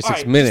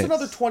 136 minutes. Just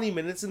another 20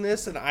 minutes in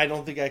this, and I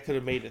don't think I could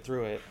have made it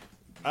through it.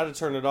 I'd have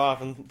turned it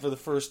off, and for the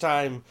first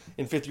time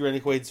in 50 Randy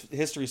Quaids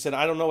history, said,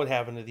 I don't know what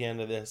happened at the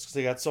end of this, because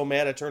I got so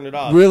mad I turned it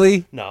off.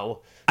 Really?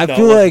 No. I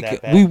feel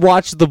like we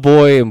watched The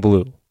Boy in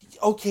Blue.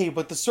 Okay,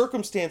 but the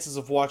circumstances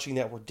of watching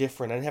that were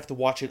different. I didn't have to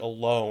watch it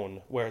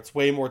alone, where it's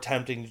way more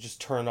tempting to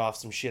just turn off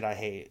some shit I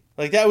hate.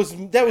 Like, that was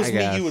me,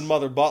 you, and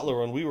Mother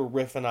Butler, and we were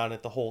riffing on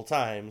it the whole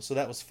time, so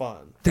that was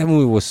fun. That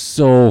movie was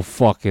so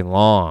fucking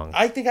long.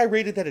 I think I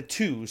rated that a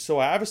 2, so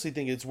I obviously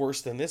think it's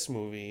worse than this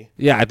movie.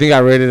 Yeah, I think I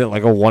rated it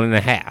like a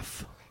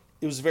 1.5.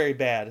 It was very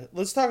bad.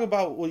 Let's talk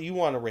about what you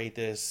want to rate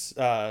this,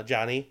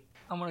 Johnny.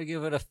 I'm going to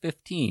give it a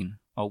 15.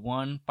 a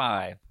 1.5.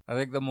 I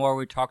think the more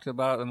we talked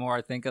about it, the more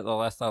I think it, the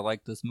less I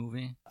like this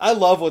movie. I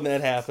love when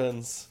that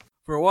happens.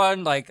 For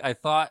one, like, I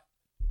thought,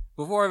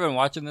 before even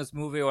watching this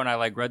movie, when I,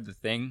 like, read The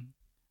Thing,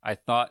 I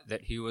thought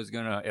that it was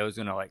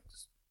gonna, like,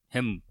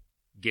 him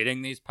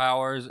getting these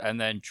powers and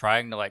then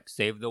trying to, like,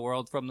 save the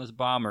world from this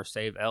bomb or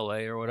save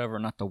LA or whatever,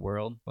 not the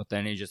world. But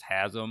then he just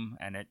has them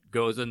and it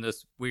goes in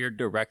this weird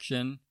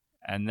direction.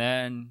 And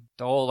then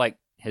the whole, like,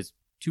 his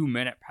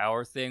 2-minute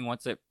power thing,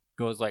 once it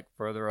goes, like,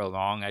 further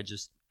along, I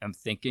just am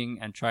thinking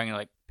and trying to,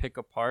 like, pick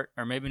apart,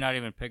 or maybe not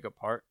even pick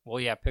apart. Well,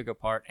 yeah, pick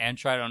apart and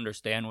try to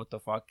understand what the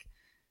fuck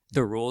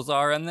the rules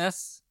are in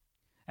this.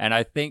 And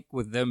I think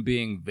with them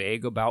being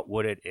vague about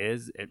what it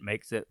is, it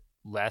makes it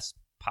less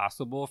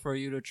possible for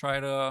you to try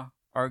to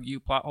argue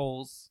plot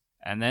holes.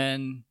 And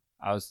then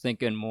I was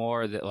thinking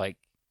more that, like,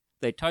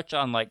 they touch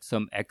on, like,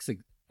 some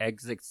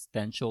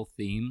existential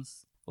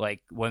themes.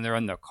 Like, when they're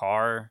in the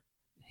car,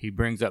 he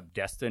brings up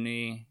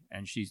destiny,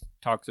 and she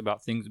talks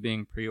about things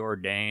being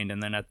preordained.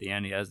 And then at the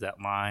end, he has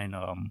that line,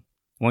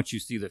 once you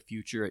see the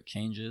future, it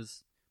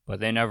changes. But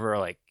they never,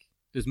 like,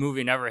 this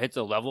movie never hits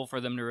a level for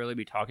them to really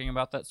be talking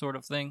about that sort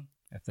of thing,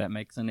 if that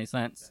makes any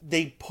sense.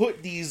 They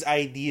put these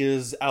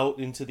ideas out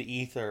into the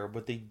ether,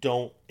 but they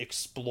don't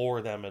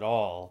explore them at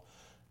all.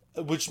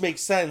 Which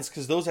makes sense,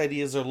 because those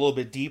ideas are a little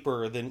bit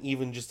deeper than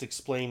even just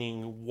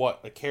explaining what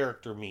a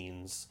character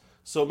means.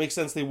 So it makes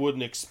sense they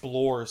wouldn't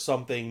explore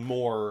something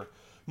more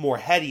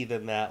heady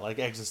than that, like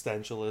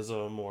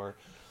existentialism, or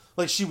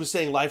like she was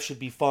saying, life should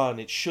be fun,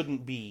 it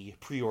shouldn't be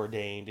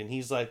preordained. And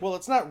he's like, well,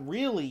 it's not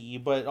really,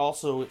 but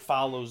also it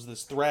follows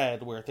this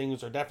thread where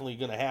things are definitely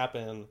going to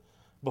happen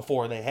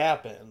before they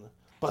happen.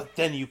 But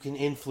then you can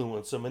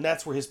influence them, and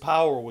that's where his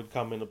power would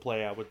come into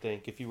play, I would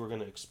think, if you were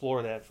going to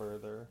explore that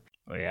further.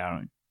 Well,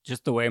 yeah,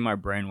 just the way my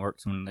brain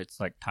works when it's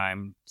like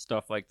time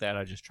stuff like that,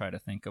 I just try to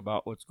think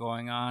about what's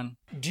going on.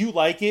 Do you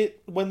like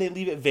it when they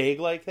leave it vague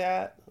like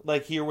that?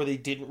 Like here where they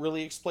didn't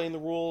really explain the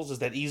rules? Is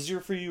that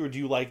easier for you, or do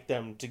you like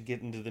them to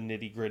get into the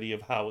nitty-gritty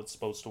of how it's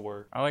supposed to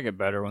work? I like it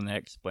better when they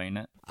explain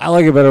it. I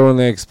like it better when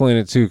they explain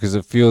it too, because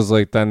it feels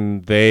like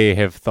then they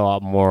have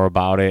thought more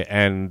about it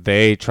and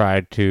they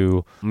tried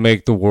to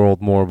make the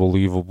world more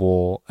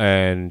believable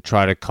and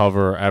try to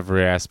cover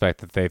every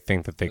aspect that they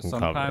think that they can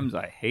cover. Sometimes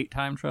I hate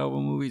time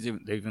travel movies,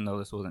 even though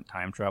this wasn't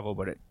time travel,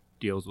 but it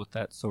deals with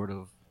that sort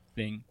of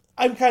thing.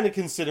 I'm kind of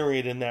considering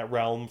it in that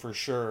realm for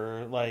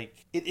sure.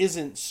 Like, it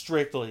isn't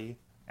strictly.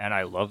 And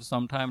I love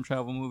some time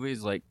travel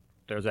movies. Like,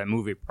 there's that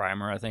movie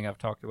Primer, I think I've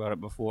talked about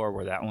it before,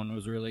 where that one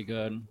was really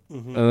good.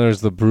 Mm-hmm. And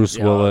there's the Bruce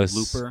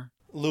Willis.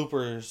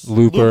 Looper's that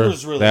really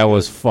good.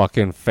 Was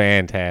fucking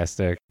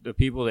fantastic. The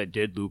people that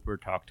did Looper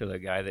talked to the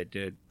guy that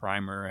did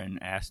Primer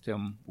and asked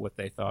him what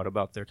they thought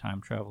about their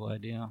time travel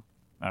idea.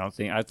 I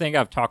think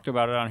I've talked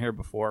about it on here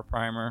before,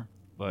 Primer,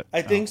 but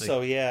I think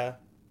so, yeah.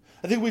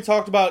 I think we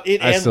talked about it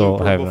I and still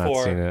Looper have before.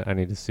 not seen it. I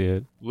need to see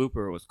it.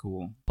 Looper was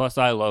cool. Plus,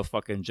 I love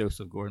fucking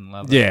Joseph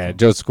Gordon-Levitt. Yeah,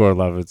 Joseph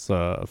Gordon-Levitt's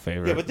a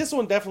favorite. Yeah, but this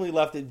one definitely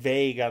left it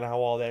vague on how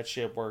all that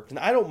shit worked. And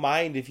I don't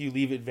mind if you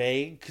leave it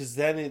vague, because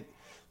then it,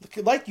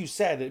 like you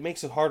said, it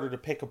makes it harder to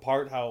pick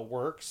apart how it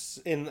works.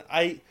 And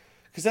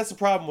because that's the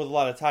problem with a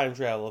lot of time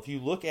travel. If you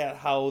look at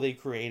how they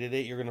created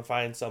it, you're going to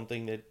find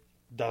something that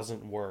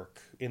doesn't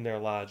work in their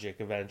logic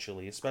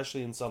eventually,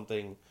 especially in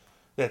something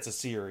that's a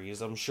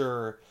series. I'm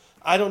sure,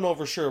 I don't know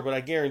for sure, but I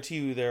guarantee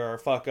you there are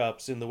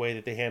fuck-ups in the way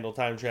that they handle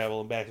time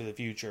travel in Back to the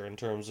Future in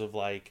terms of,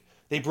 like,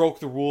 they broke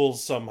the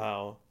rules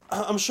somehow.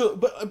 I'm sure,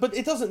 but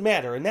it doesn't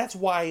matter, and that's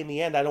why in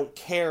the end I don't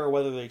care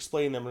whether they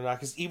explain them or not,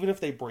 because even if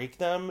they break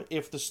them,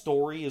 if the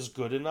story is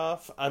good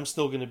enough, I'm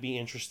still going to be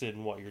interested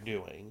in what you're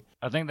doing.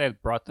 I think they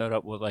brought that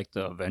up with, like,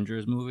 the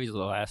Avengers movies, the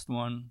last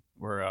one,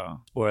 where,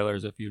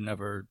 spoilers if you've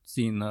never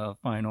seen the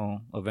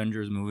final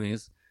Avengers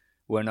movies,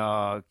 when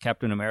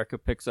Captain America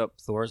picks up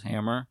Thor's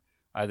hammer,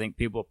 I think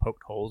people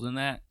poked holes in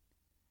that,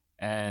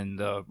 and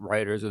the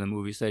writers of the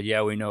movie said,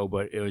 yeah, we know,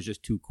 but it was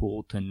just too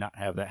cool to not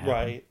have that happen.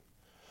 Right.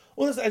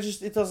 Well,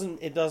 it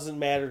doesn't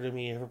matter to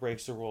me if it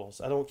breaks the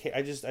rules. I don't care.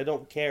 I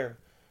don't care.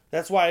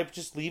 That's why I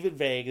just leave it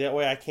vague. That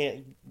way I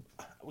can't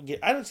get.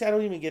 I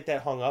don't even get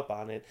that hung up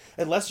on it.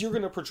 Unless you're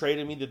going to portray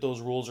to me that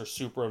those rules are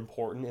super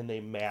important and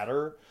they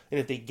matter, and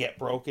if they get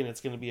broken,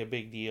 it's going to be a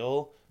big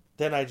deal.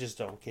 Then I just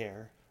don't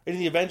care. In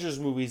the Avengers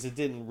movies, it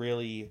didn't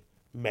really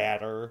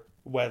matter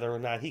whether or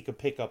not he could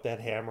pick up that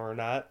hammer or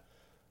not.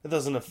 It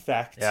doesn't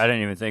affect. Yeah, I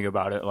didn't even think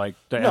about it. Like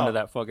the end of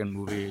that fucking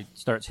movie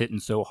starts hitting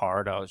so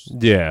hard.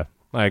 Yeah.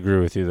 I agree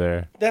with you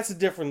there. That's a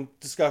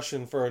different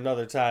discussion for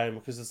another time,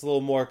 because it's a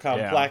little more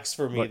complex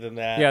for me than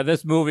that. Yeah,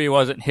 this movie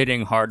wasn't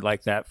hitting hard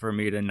like that for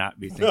me to not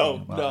be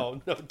thinking about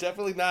it. No,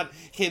 definitely not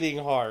hitting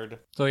hard.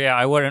 So yeah,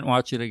 I wouldn't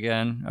watch it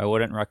again. I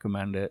wouldn't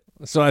recommend it.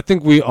 So I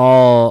think we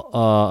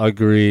all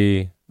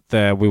agree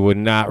that we would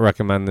not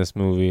recommend this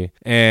movie.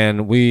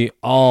 And we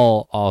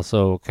all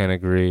also can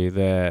agree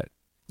that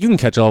you can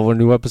catch all of our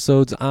new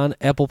episodes on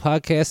Apple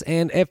Podcasts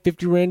and at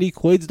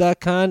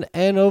 50randyquaids.com,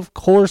 and of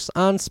course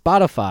on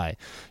Spotify.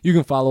 You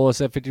can follow us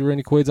at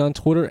 50randyquaids on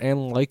Twitter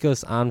and like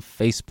us on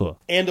Facebook.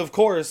 And of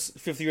course,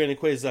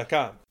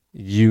 50randyquaids.com.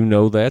 You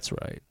know that's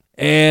right.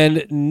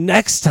 And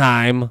next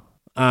time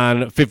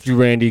on 50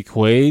 Randy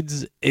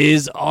Quaids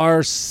is our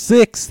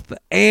 6th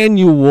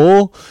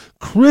annual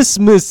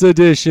Christmas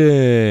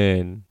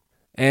edition.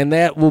 And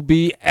that will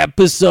be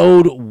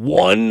episode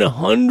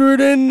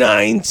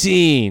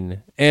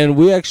 119. And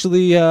we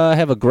actually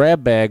have a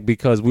grab bag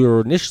because we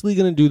were initially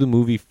going to do the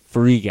movie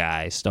Free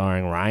Guy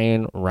starring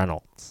Ryan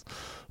Reynolds.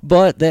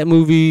 But that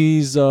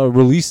movie's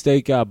release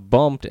date got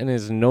bumped and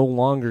is no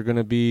longer going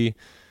to be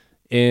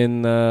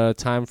in the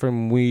time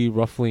frame we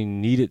roughly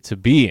need it to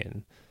be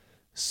in.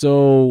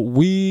 So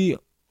we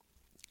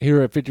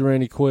here at 50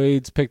 Randy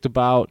Quaids picked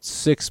about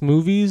 6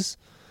 movies,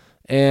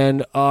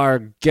 and our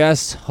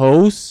guest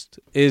host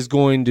is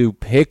going to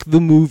pick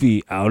the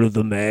movie out of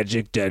the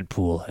magic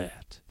Deadpool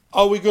hat.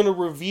 Are we going to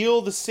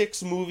reveal the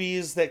 6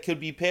 movies that could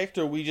be picked,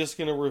 or are we just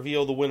going to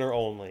reveal the winner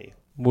only?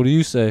 What do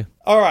you say?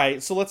 All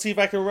right, so let's see if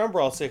I can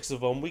remember all 6 of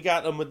them. We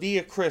got A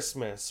Medea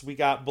Christmas. We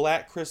got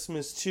Black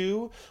Christmas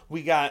 2.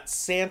 We got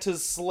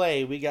Santa's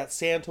Sleigh. We got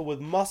Santa with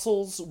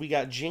Muscles. We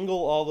got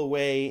Jingle All the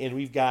Way. And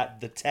we've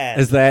got The 10.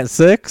 Is that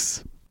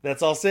 6?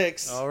 That's all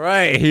 6. All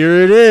right,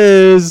 here it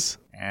is.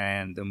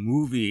 And the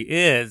movie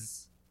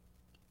is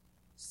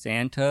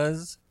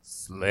Santa's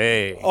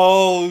Sleigh.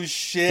 Oh,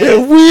 shit.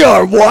 And we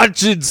are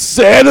watching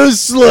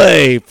Santa's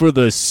Sleigh for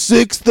the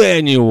 6th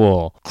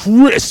annual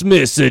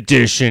Christmas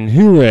edition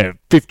here at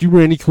 50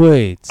 Randy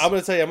Quaids. I'm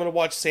going to tell you, I'm going to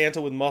watch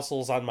Santa with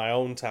Muscles on my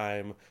own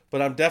time,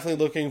 but I'm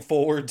definitely looking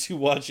forward to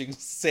watching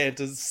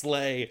Santa's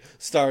Sleigh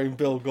starring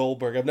Bill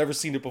Goldberg. I've never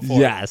seen it before.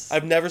 Yes.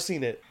 I've never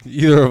seen it.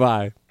 Either have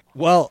I.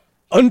 Well,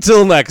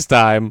 until next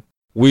time,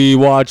 we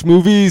watch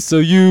movies so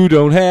you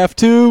don't have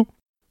to.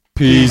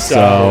 Peace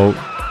out.